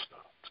trust.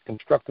 It's a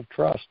constructive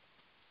trust.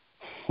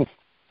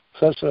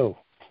 Says so.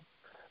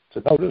 It's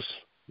a notice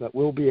that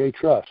will be a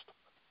trust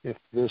if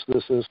this,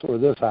 or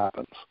this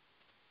happens.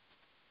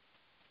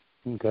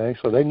 Okay,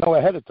 so they know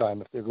ahead of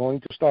time if they're going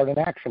to start an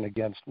action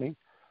against me,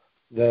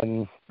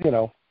 then,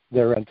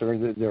 they're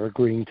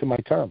agreeing to my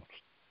terms.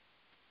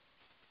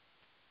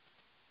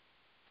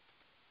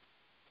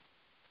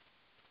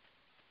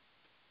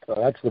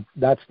 So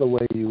that's the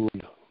way you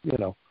would,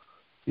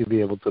 you'd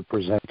be able to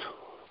present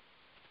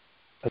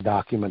a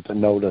document, a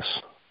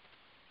notice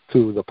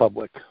to the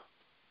public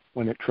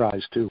when it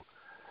tries to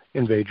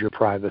invade your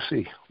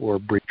privacy or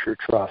breach your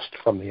trust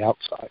from the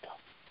outside.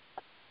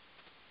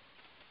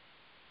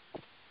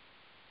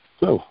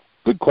 So,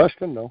 good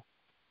question, though.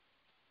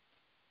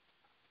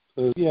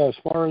 So, yeah, as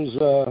far as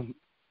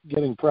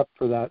getting prepped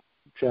for that,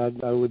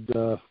 Chad, I would,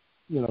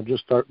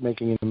 just start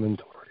making an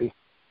inventory.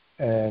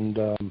 And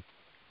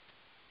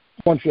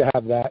once you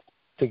have that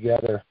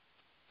together,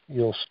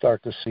 you'll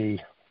start to see,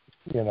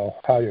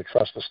 how your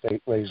trust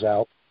estate lays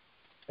out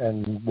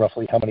and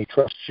roughly how many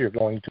trusts you're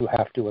going to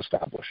have to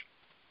establish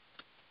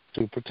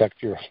to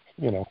protect your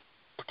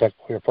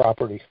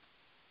property.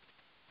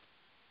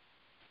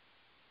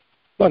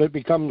 But it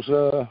becomes,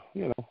 you're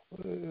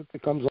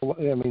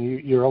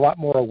a lot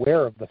more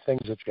aware of the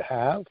things that you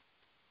have,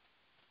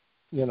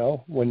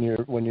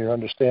 when you're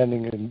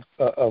understanding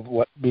of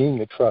what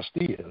being a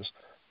trustee is,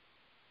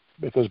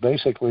 because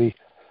basically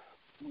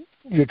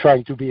you're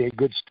trying to be a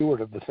good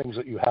steward of the things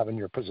that you have in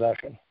your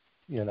possession,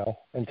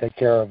 and take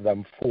care of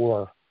them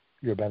for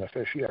your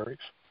beneficiaries,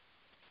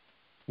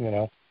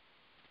 So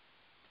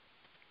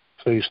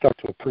you start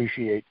to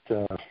appreciate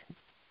the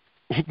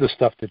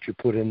stuff that you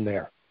put in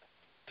there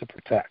to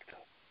protect,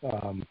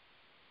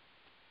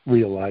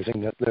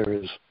 realizing that there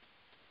is,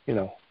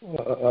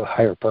 a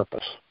higher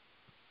purpose.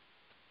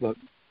 But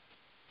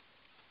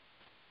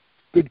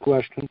good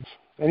questions.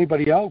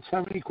 Anybody else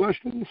have any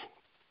questions?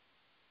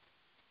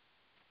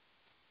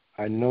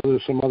 I know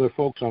there's some other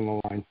folks on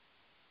the line.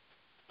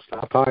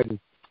 Stop hiding.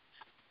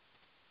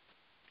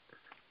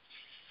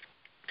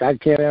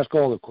 God can't ask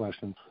all the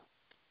questions.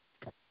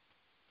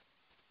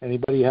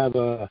 Anybody have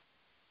a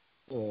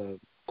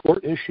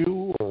court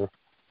issue or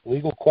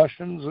legal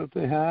questions that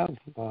they have?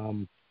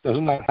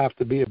 Doesn't not have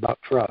to be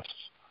about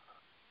trusts.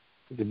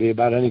 It could be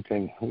about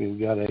anything. We've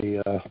got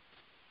a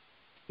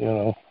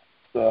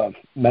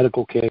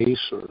medical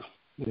case or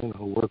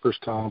workers'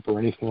 comp or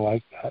anything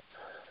like that.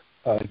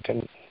 I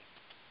can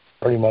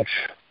pretty much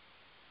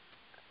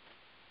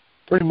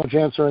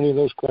answer any of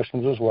those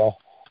questions as well.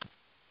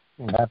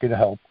 I'm happy to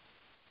help.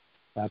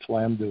 That's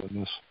why I'm doing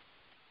this.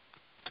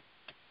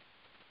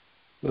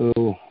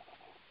 So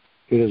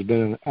it has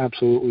been an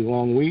absolutely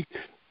long week.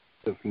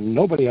 If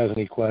nobody has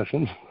any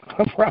questions,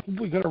 I'm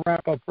probably going to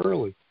wrap up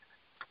early.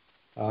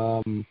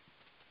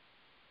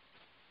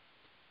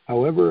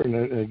 However, and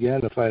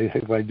again, if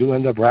I do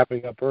end up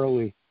wrapping up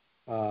early,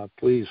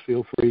 please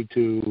feel free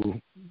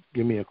to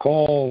give me a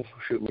call,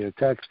 shoot me a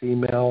text,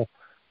 email,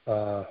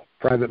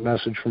 private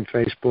message from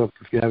Facebook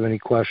if you have any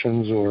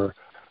questions or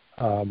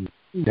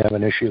you have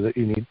an issue that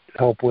you need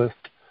help with.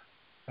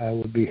 I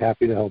would be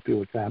happy to help you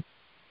with that.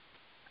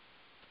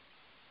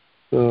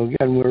 So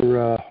again,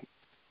 we're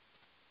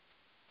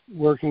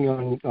working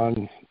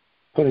on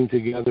putting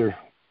together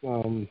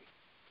some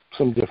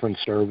different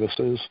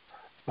services,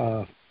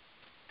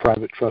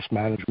 private trust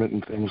management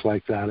and things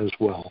like that as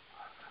well.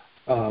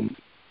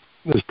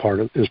 Is part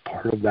of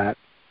that.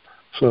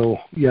 So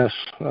yes,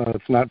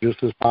 it's not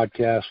just this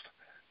podcast.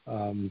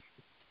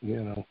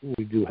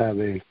 We do have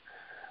a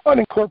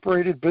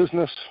unincorporated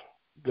business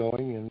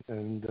going,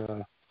 and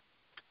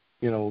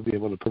we'll be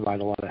able to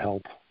provide a lot of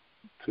help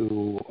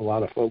to a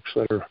lot of folks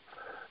that are,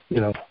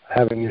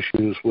 having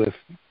issues with,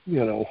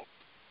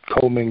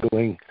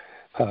 co-mingling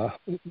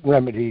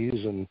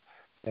remedies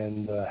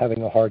and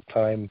having a hard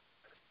time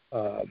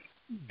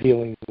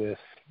dealing with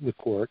the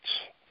courts.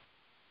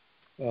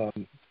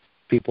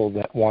 People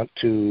that want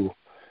to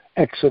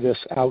exodus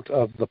out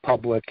of the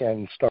public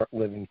and start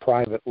living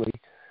privately.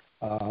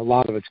 A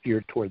lot of it's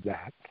geared toward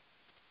that.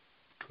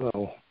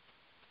 So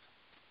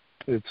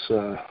it's,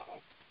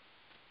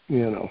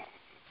 you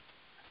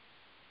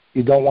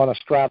don't want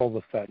to straddle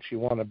the fence. You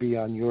want to be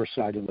on your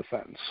side of the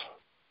fence.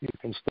 You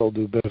can still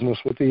do business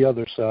with the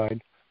other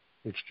side.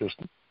 It's just,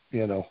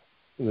 there's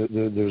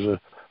a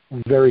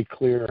very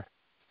clear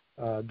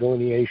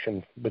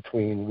delineation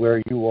between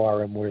where you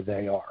are and where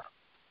they are.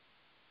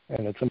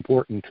 And it's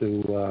important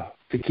to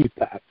keep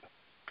that.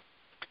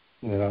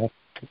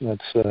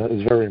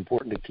 It's very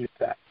important to keep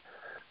that,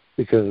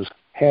 because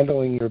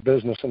handling your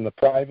business in the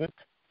private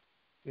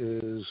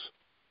is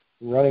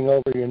running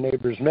over your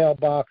neighbor's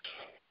mailbox,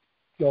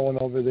 going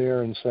over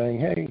there and saying,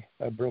 hey,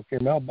 I broke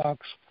your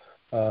mailbox.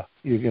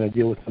 You're going to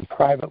deal with them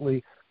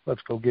privately.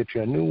 Let's go get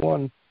you a new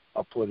one.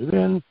 I'll put it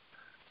in.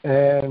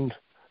 And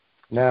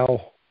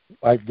now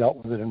I've dealt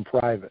with it in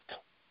private.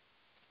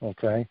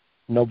 Okay?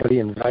 Nobody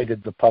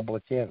invited the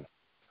public in.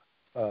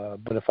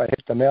 But if I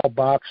hit the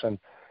mailbox and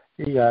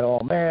he got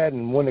all mad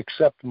and wouldn't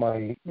accept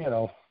my,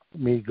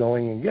 me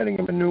going and getting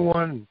him a new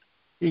one,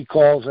 he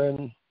calls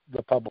in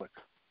the public.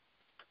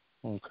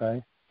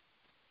 Okay?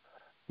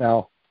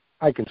 Now,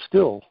 I can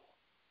still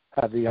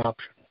have the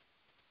option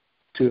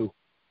to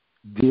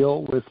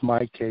deal with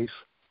my case,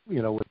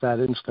 with that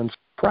instance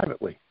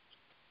privately.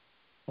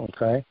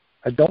 Okay?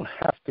 I don't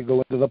have to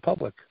go into the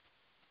public.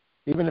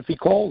 Even if he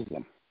calls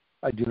them,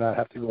 I do not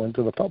have to go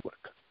into the public,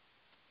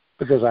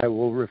 because I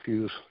will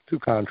refuse to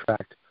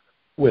contract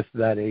with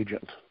that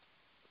agent.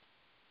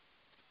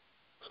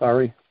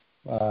 Sorry,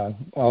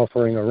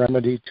 offering a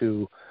remedy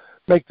to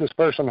make this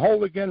person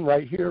whole again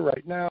right here,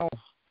 right now,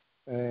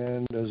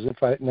 and as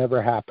if it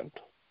never happened.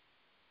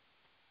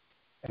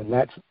 And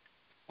that's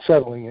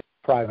settling it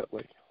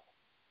privately.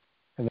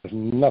 And there's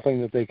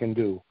nothing that they can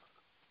do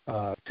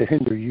to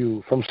hinder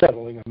you from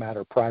settling a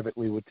matter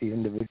privately with the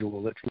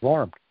individual that you've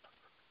harmed.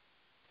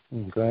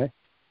 Okay?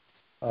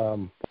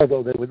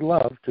 Although they would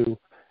love to,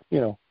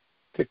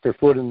 kick their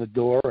foot in the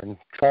door and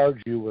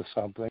charge you with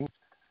something,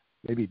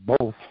 maybe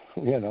both,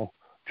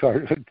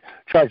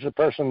 charge the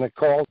person that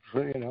called,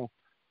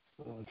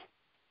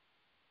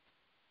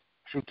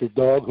 shoot the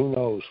dog, who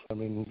knows? I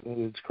mean,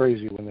 it's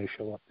crazy when they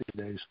show up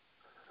these days.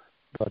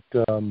 But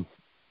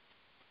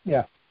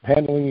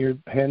handling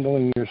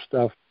your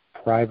stuff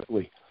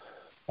privately.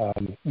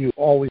 You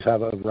always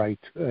have a right,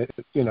 to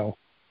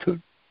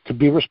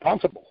be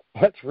responsible.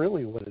 That's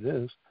really what it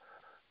is.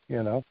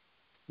 You're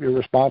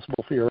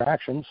responsible for your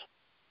actions.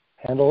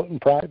 Handle it in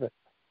private.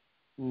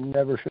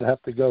 Never should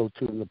have to go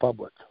to the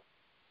public.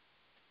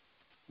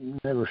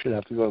 Never should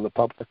have to go to the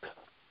public,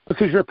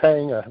 because you're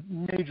paying a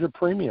major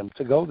premium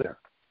to go there.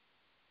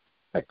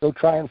 Heck, go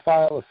try and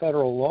file a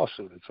federal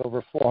lawsuit. It's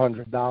over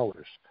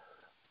 $400.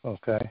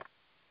 Okay,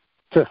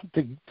 to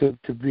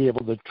be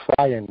able to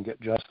try and get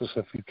justice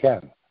if you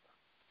can.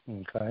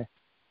 Okay,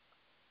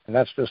 and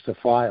that's just a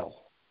file,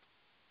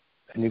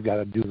 and you've got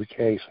to do the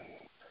case.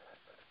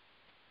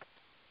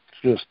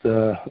 It's just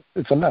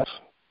it's a mess.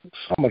 It's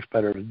so much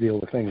better to deal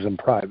with things in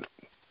private.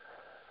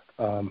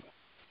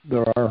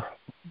 There are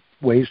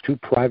ways to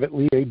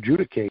privately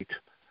adjudicate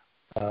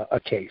a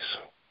case,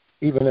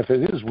 even if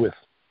it is with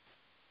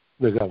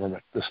the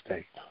government, the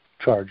state,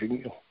 charging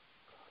you.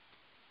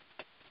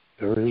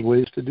 There is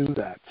ways to do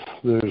that.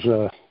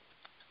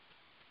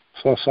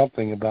 Saw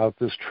something about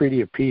this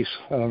Treaty of Peace.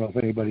 I don't know if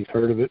anybody's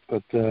heard of it,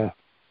 but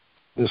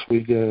this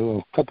week,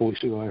 a couple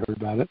weeks ago, I heard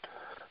about it.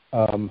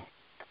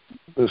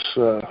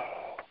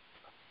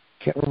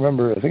 Can't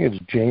remember. I think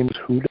it's James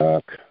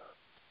Hudock.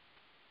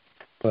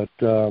 But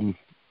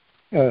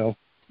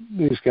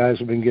these guys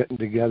have been getting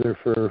together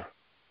for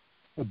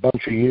a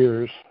bunch of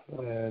years,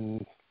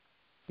 and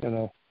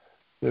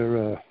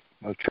they're a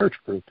church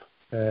group,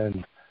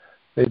 and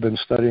they've been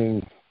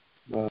studying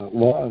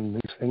law and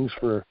these things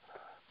for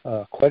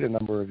quite a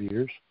number of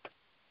years,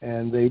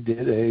 and they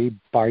did a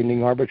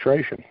binding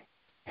arbitration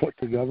with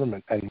the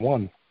government and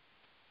won.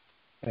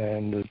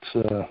 And it's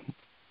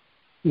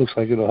looks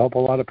like it'll help a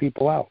lot of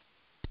people out.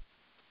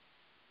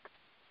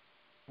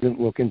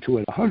 Didn't look into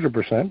it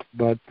 100%,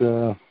 but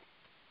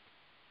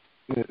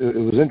it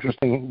was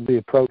interesting, the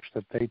approach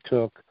that they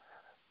took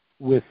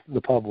with the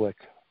public,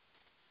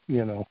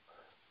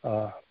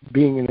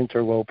 being an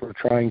interloper,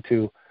 trying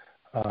to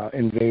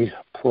invade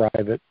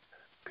private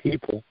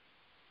people,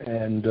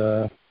 and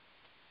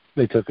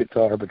they took it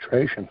to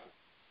arbitration.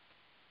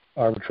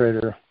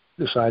 Arbitrator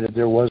decided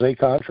there was a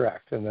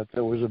contract and that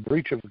there was a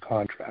breach of the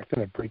contract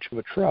and a breach of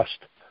a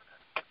trust,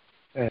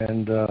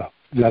 and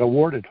got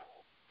awarded.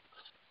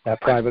 That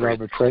private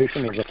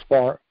arbitration is a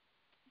far...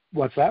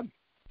 What's that?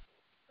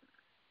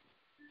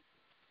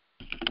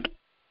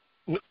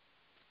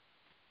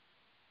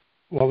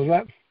 What was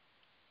that?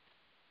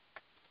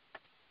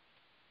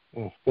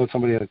 Oh, thought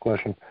somebody had a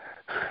question.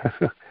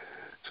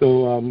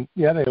 So,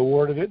 they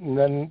awarded it, and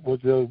then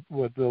what they'll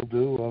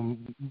do,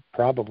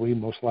 probably,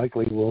 most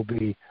likely, will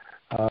be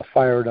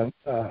file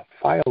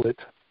it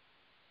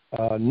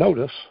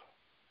notice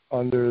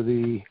under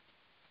the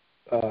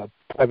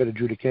Private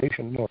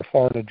Adjudication or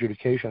Foreign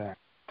Adjudication Act.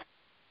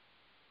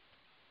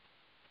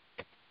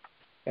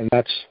 And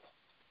that's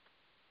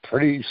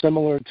pretty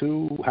similar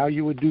to how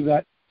you would do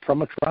that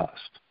from a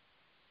trust.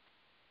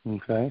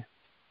 Okay?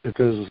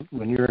 Because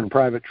when you're in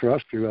private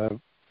trust, you're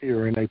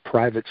in a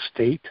private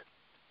state.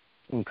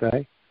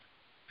 Okay?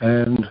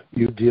 And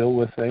you deal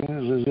with things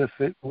as if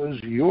it was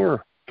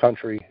your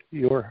country,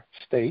 your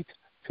state,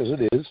 because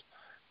it is,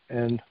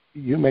 and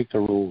you make the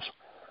rules.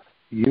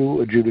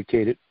 You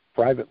adjudicate it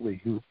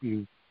privately.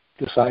 You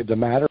decide the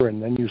matter,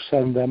 and then you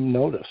send them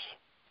notice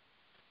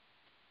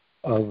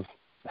of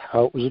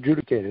how it was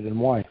adjudicated and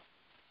why.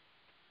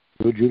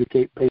 You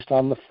adjudicate based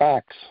on the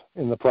facts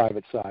in the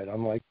private side,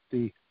 unlike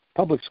the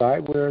public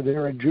side where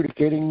they're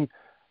adjudicating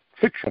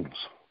fictions,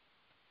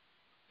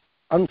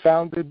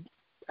 unfounded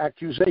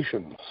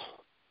accusations,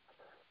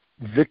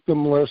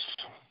 victimless,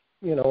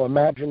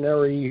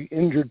 imaginary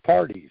injured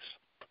parties,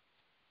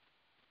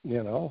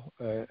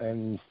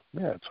 and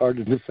it's hard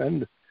to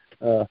defend,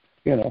 when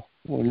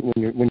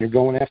you're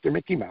going after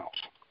Mickey Mouse,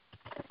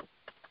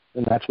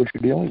 and that's what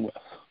you're dealing with.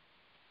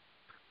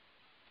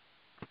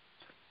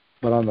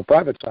 But on the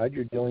private side,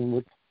 you're dealing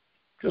with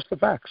just the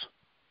facts.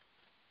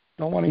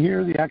 Don't want to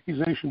hear the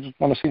accusations, just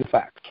want to see the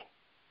facts.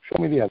 Show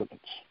me the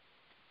evidence.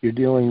 You're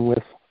dealing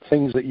with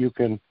things that you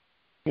can,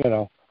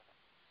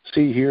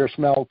 see, hear,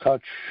 smell,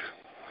 touch,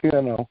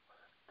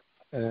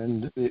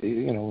 and,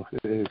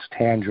 it's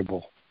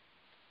tangible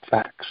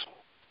facts.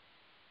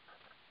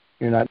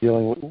 You're not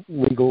dealing with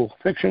legal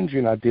fictions.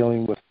 You're not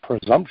dealing with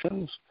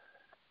presumptions.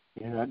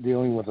 You're not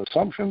dealing with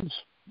assumptions.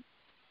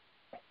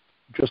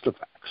 Just the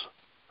facts.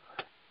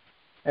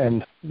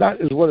 And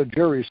that is what a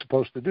jury is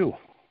supposed to do,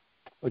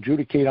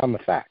 adjudicate on the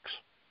facts.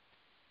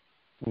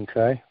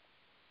 Okay?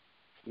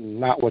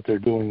 Not what they're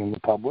doing in the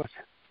public.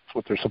 It's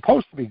what they're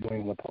supposed to be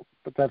doing in the public,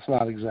 but that's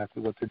not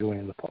exactly what they're doing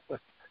in the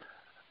public.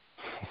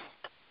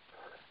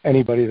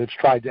 Anybody that's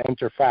tried to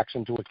enter facts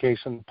into a case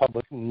in the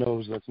public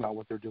knows that's not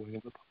what they're doing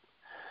in the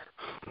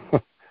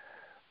public.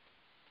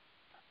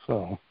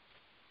 So,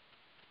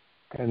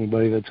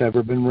 anybody that's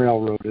ever been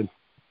railroaded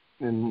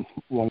in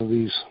one of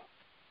these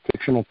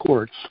fictional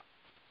courts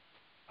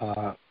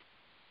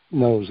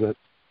knows that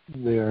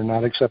they are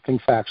not accepting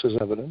facts as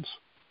evidence.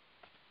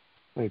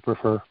 They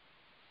prefer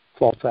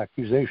false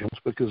accusations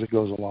because it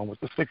goes along with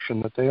the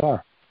fiction that they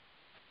are.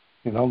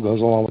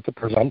 Goes along with the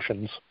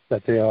presumptions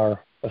that they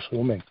are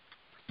assuming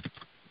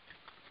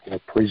or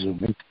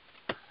presuming.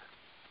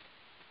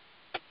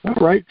 All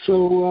right,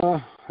 so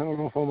I don't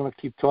know if I'm going to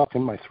keep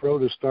talking. My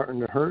throat is starting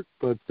to hurt,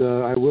 but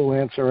I will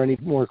answer any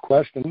more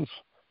questions.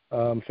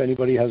 If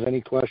anybody has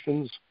any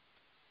questions,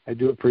 I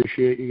do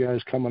appreciate you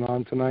guys coming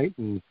on tonight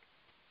and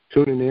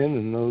tuning in,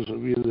 and those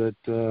of you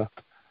that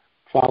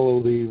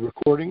follow the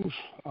recordings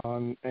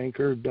on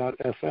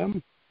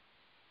Anchor.fm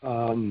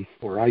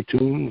or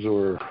iTunes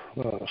or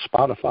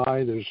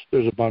Spotify.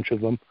 There's a bunch of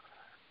them,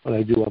 but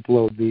I do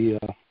upload the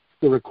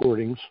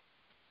recordings.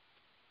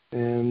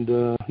 And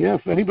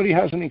if anybody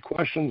has any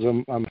questions,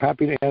 I'm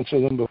happy to answer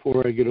them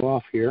before I get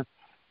off here.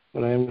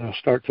 But I am going to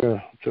start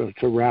to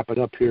wrap it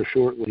up here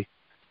shortly.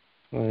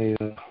 I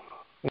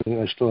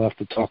still have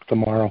to talk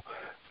tomorrow.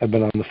 I've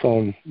been on the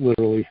phone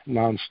literally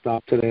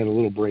nonstop today. I had a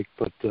little break,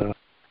 but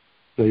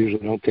I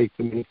usually don't take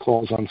the many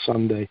calls on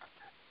Sunday.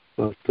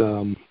 But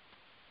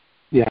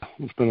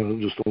it's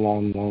been just a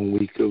long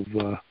week of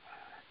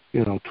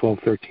 12,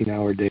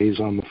 13-hour days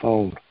on the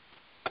phone.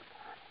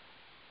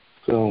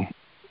 So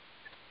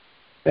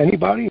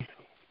anybody,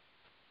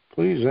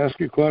 please ask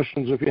your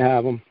questions if you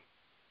have them.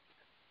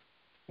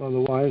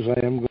 Otherwise,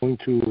 I am going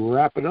to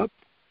wrap it up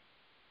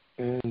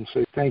and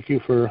say thank you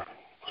for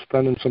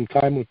spending some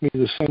time with me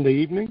this Sunday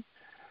evening.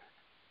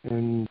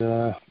 And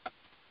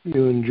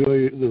you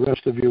enjoy the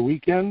rest of your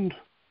weekend.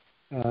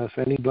 If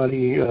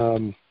anybody,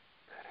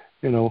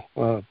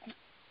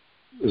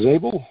 is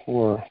able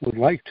or would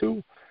like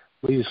to,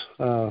 please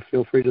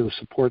feel free to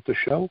support the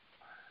show.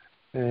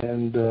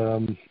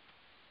 And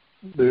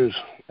there's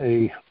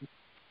a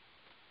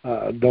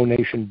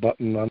donation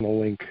button on the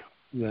link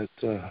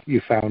that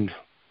you found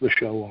the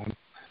show on.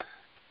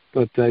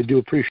 But I do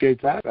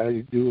appreciate that.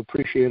 I do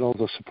appreciate all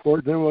the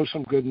support. There was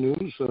some good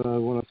news. I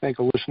want to thank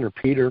a listener,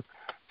 Peter,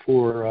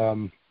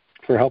 for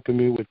helping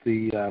me with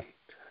the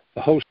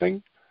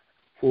hosting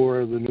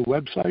for the new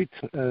website,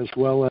 as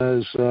well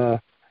as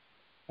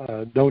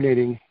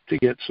donating to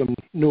get some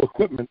new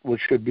equipment,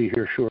 which should be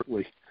here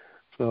shortly.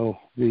 So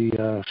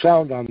the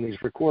sound on these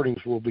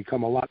recordings will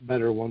become a lot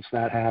better once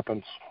that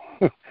happens.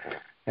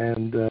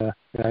 And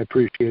I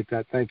appreciate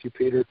that. Thank you,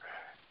 Peter.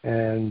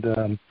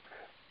 And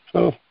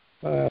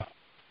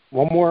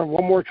one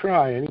more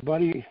try.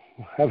 Anybody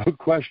have a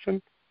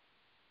question?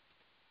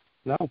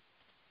 No?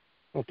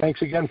 Well,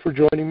 thanks again for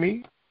joining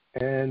me,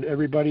 and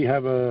everybody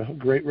have a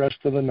great rest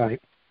of the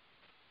night.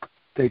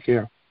 Take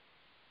care.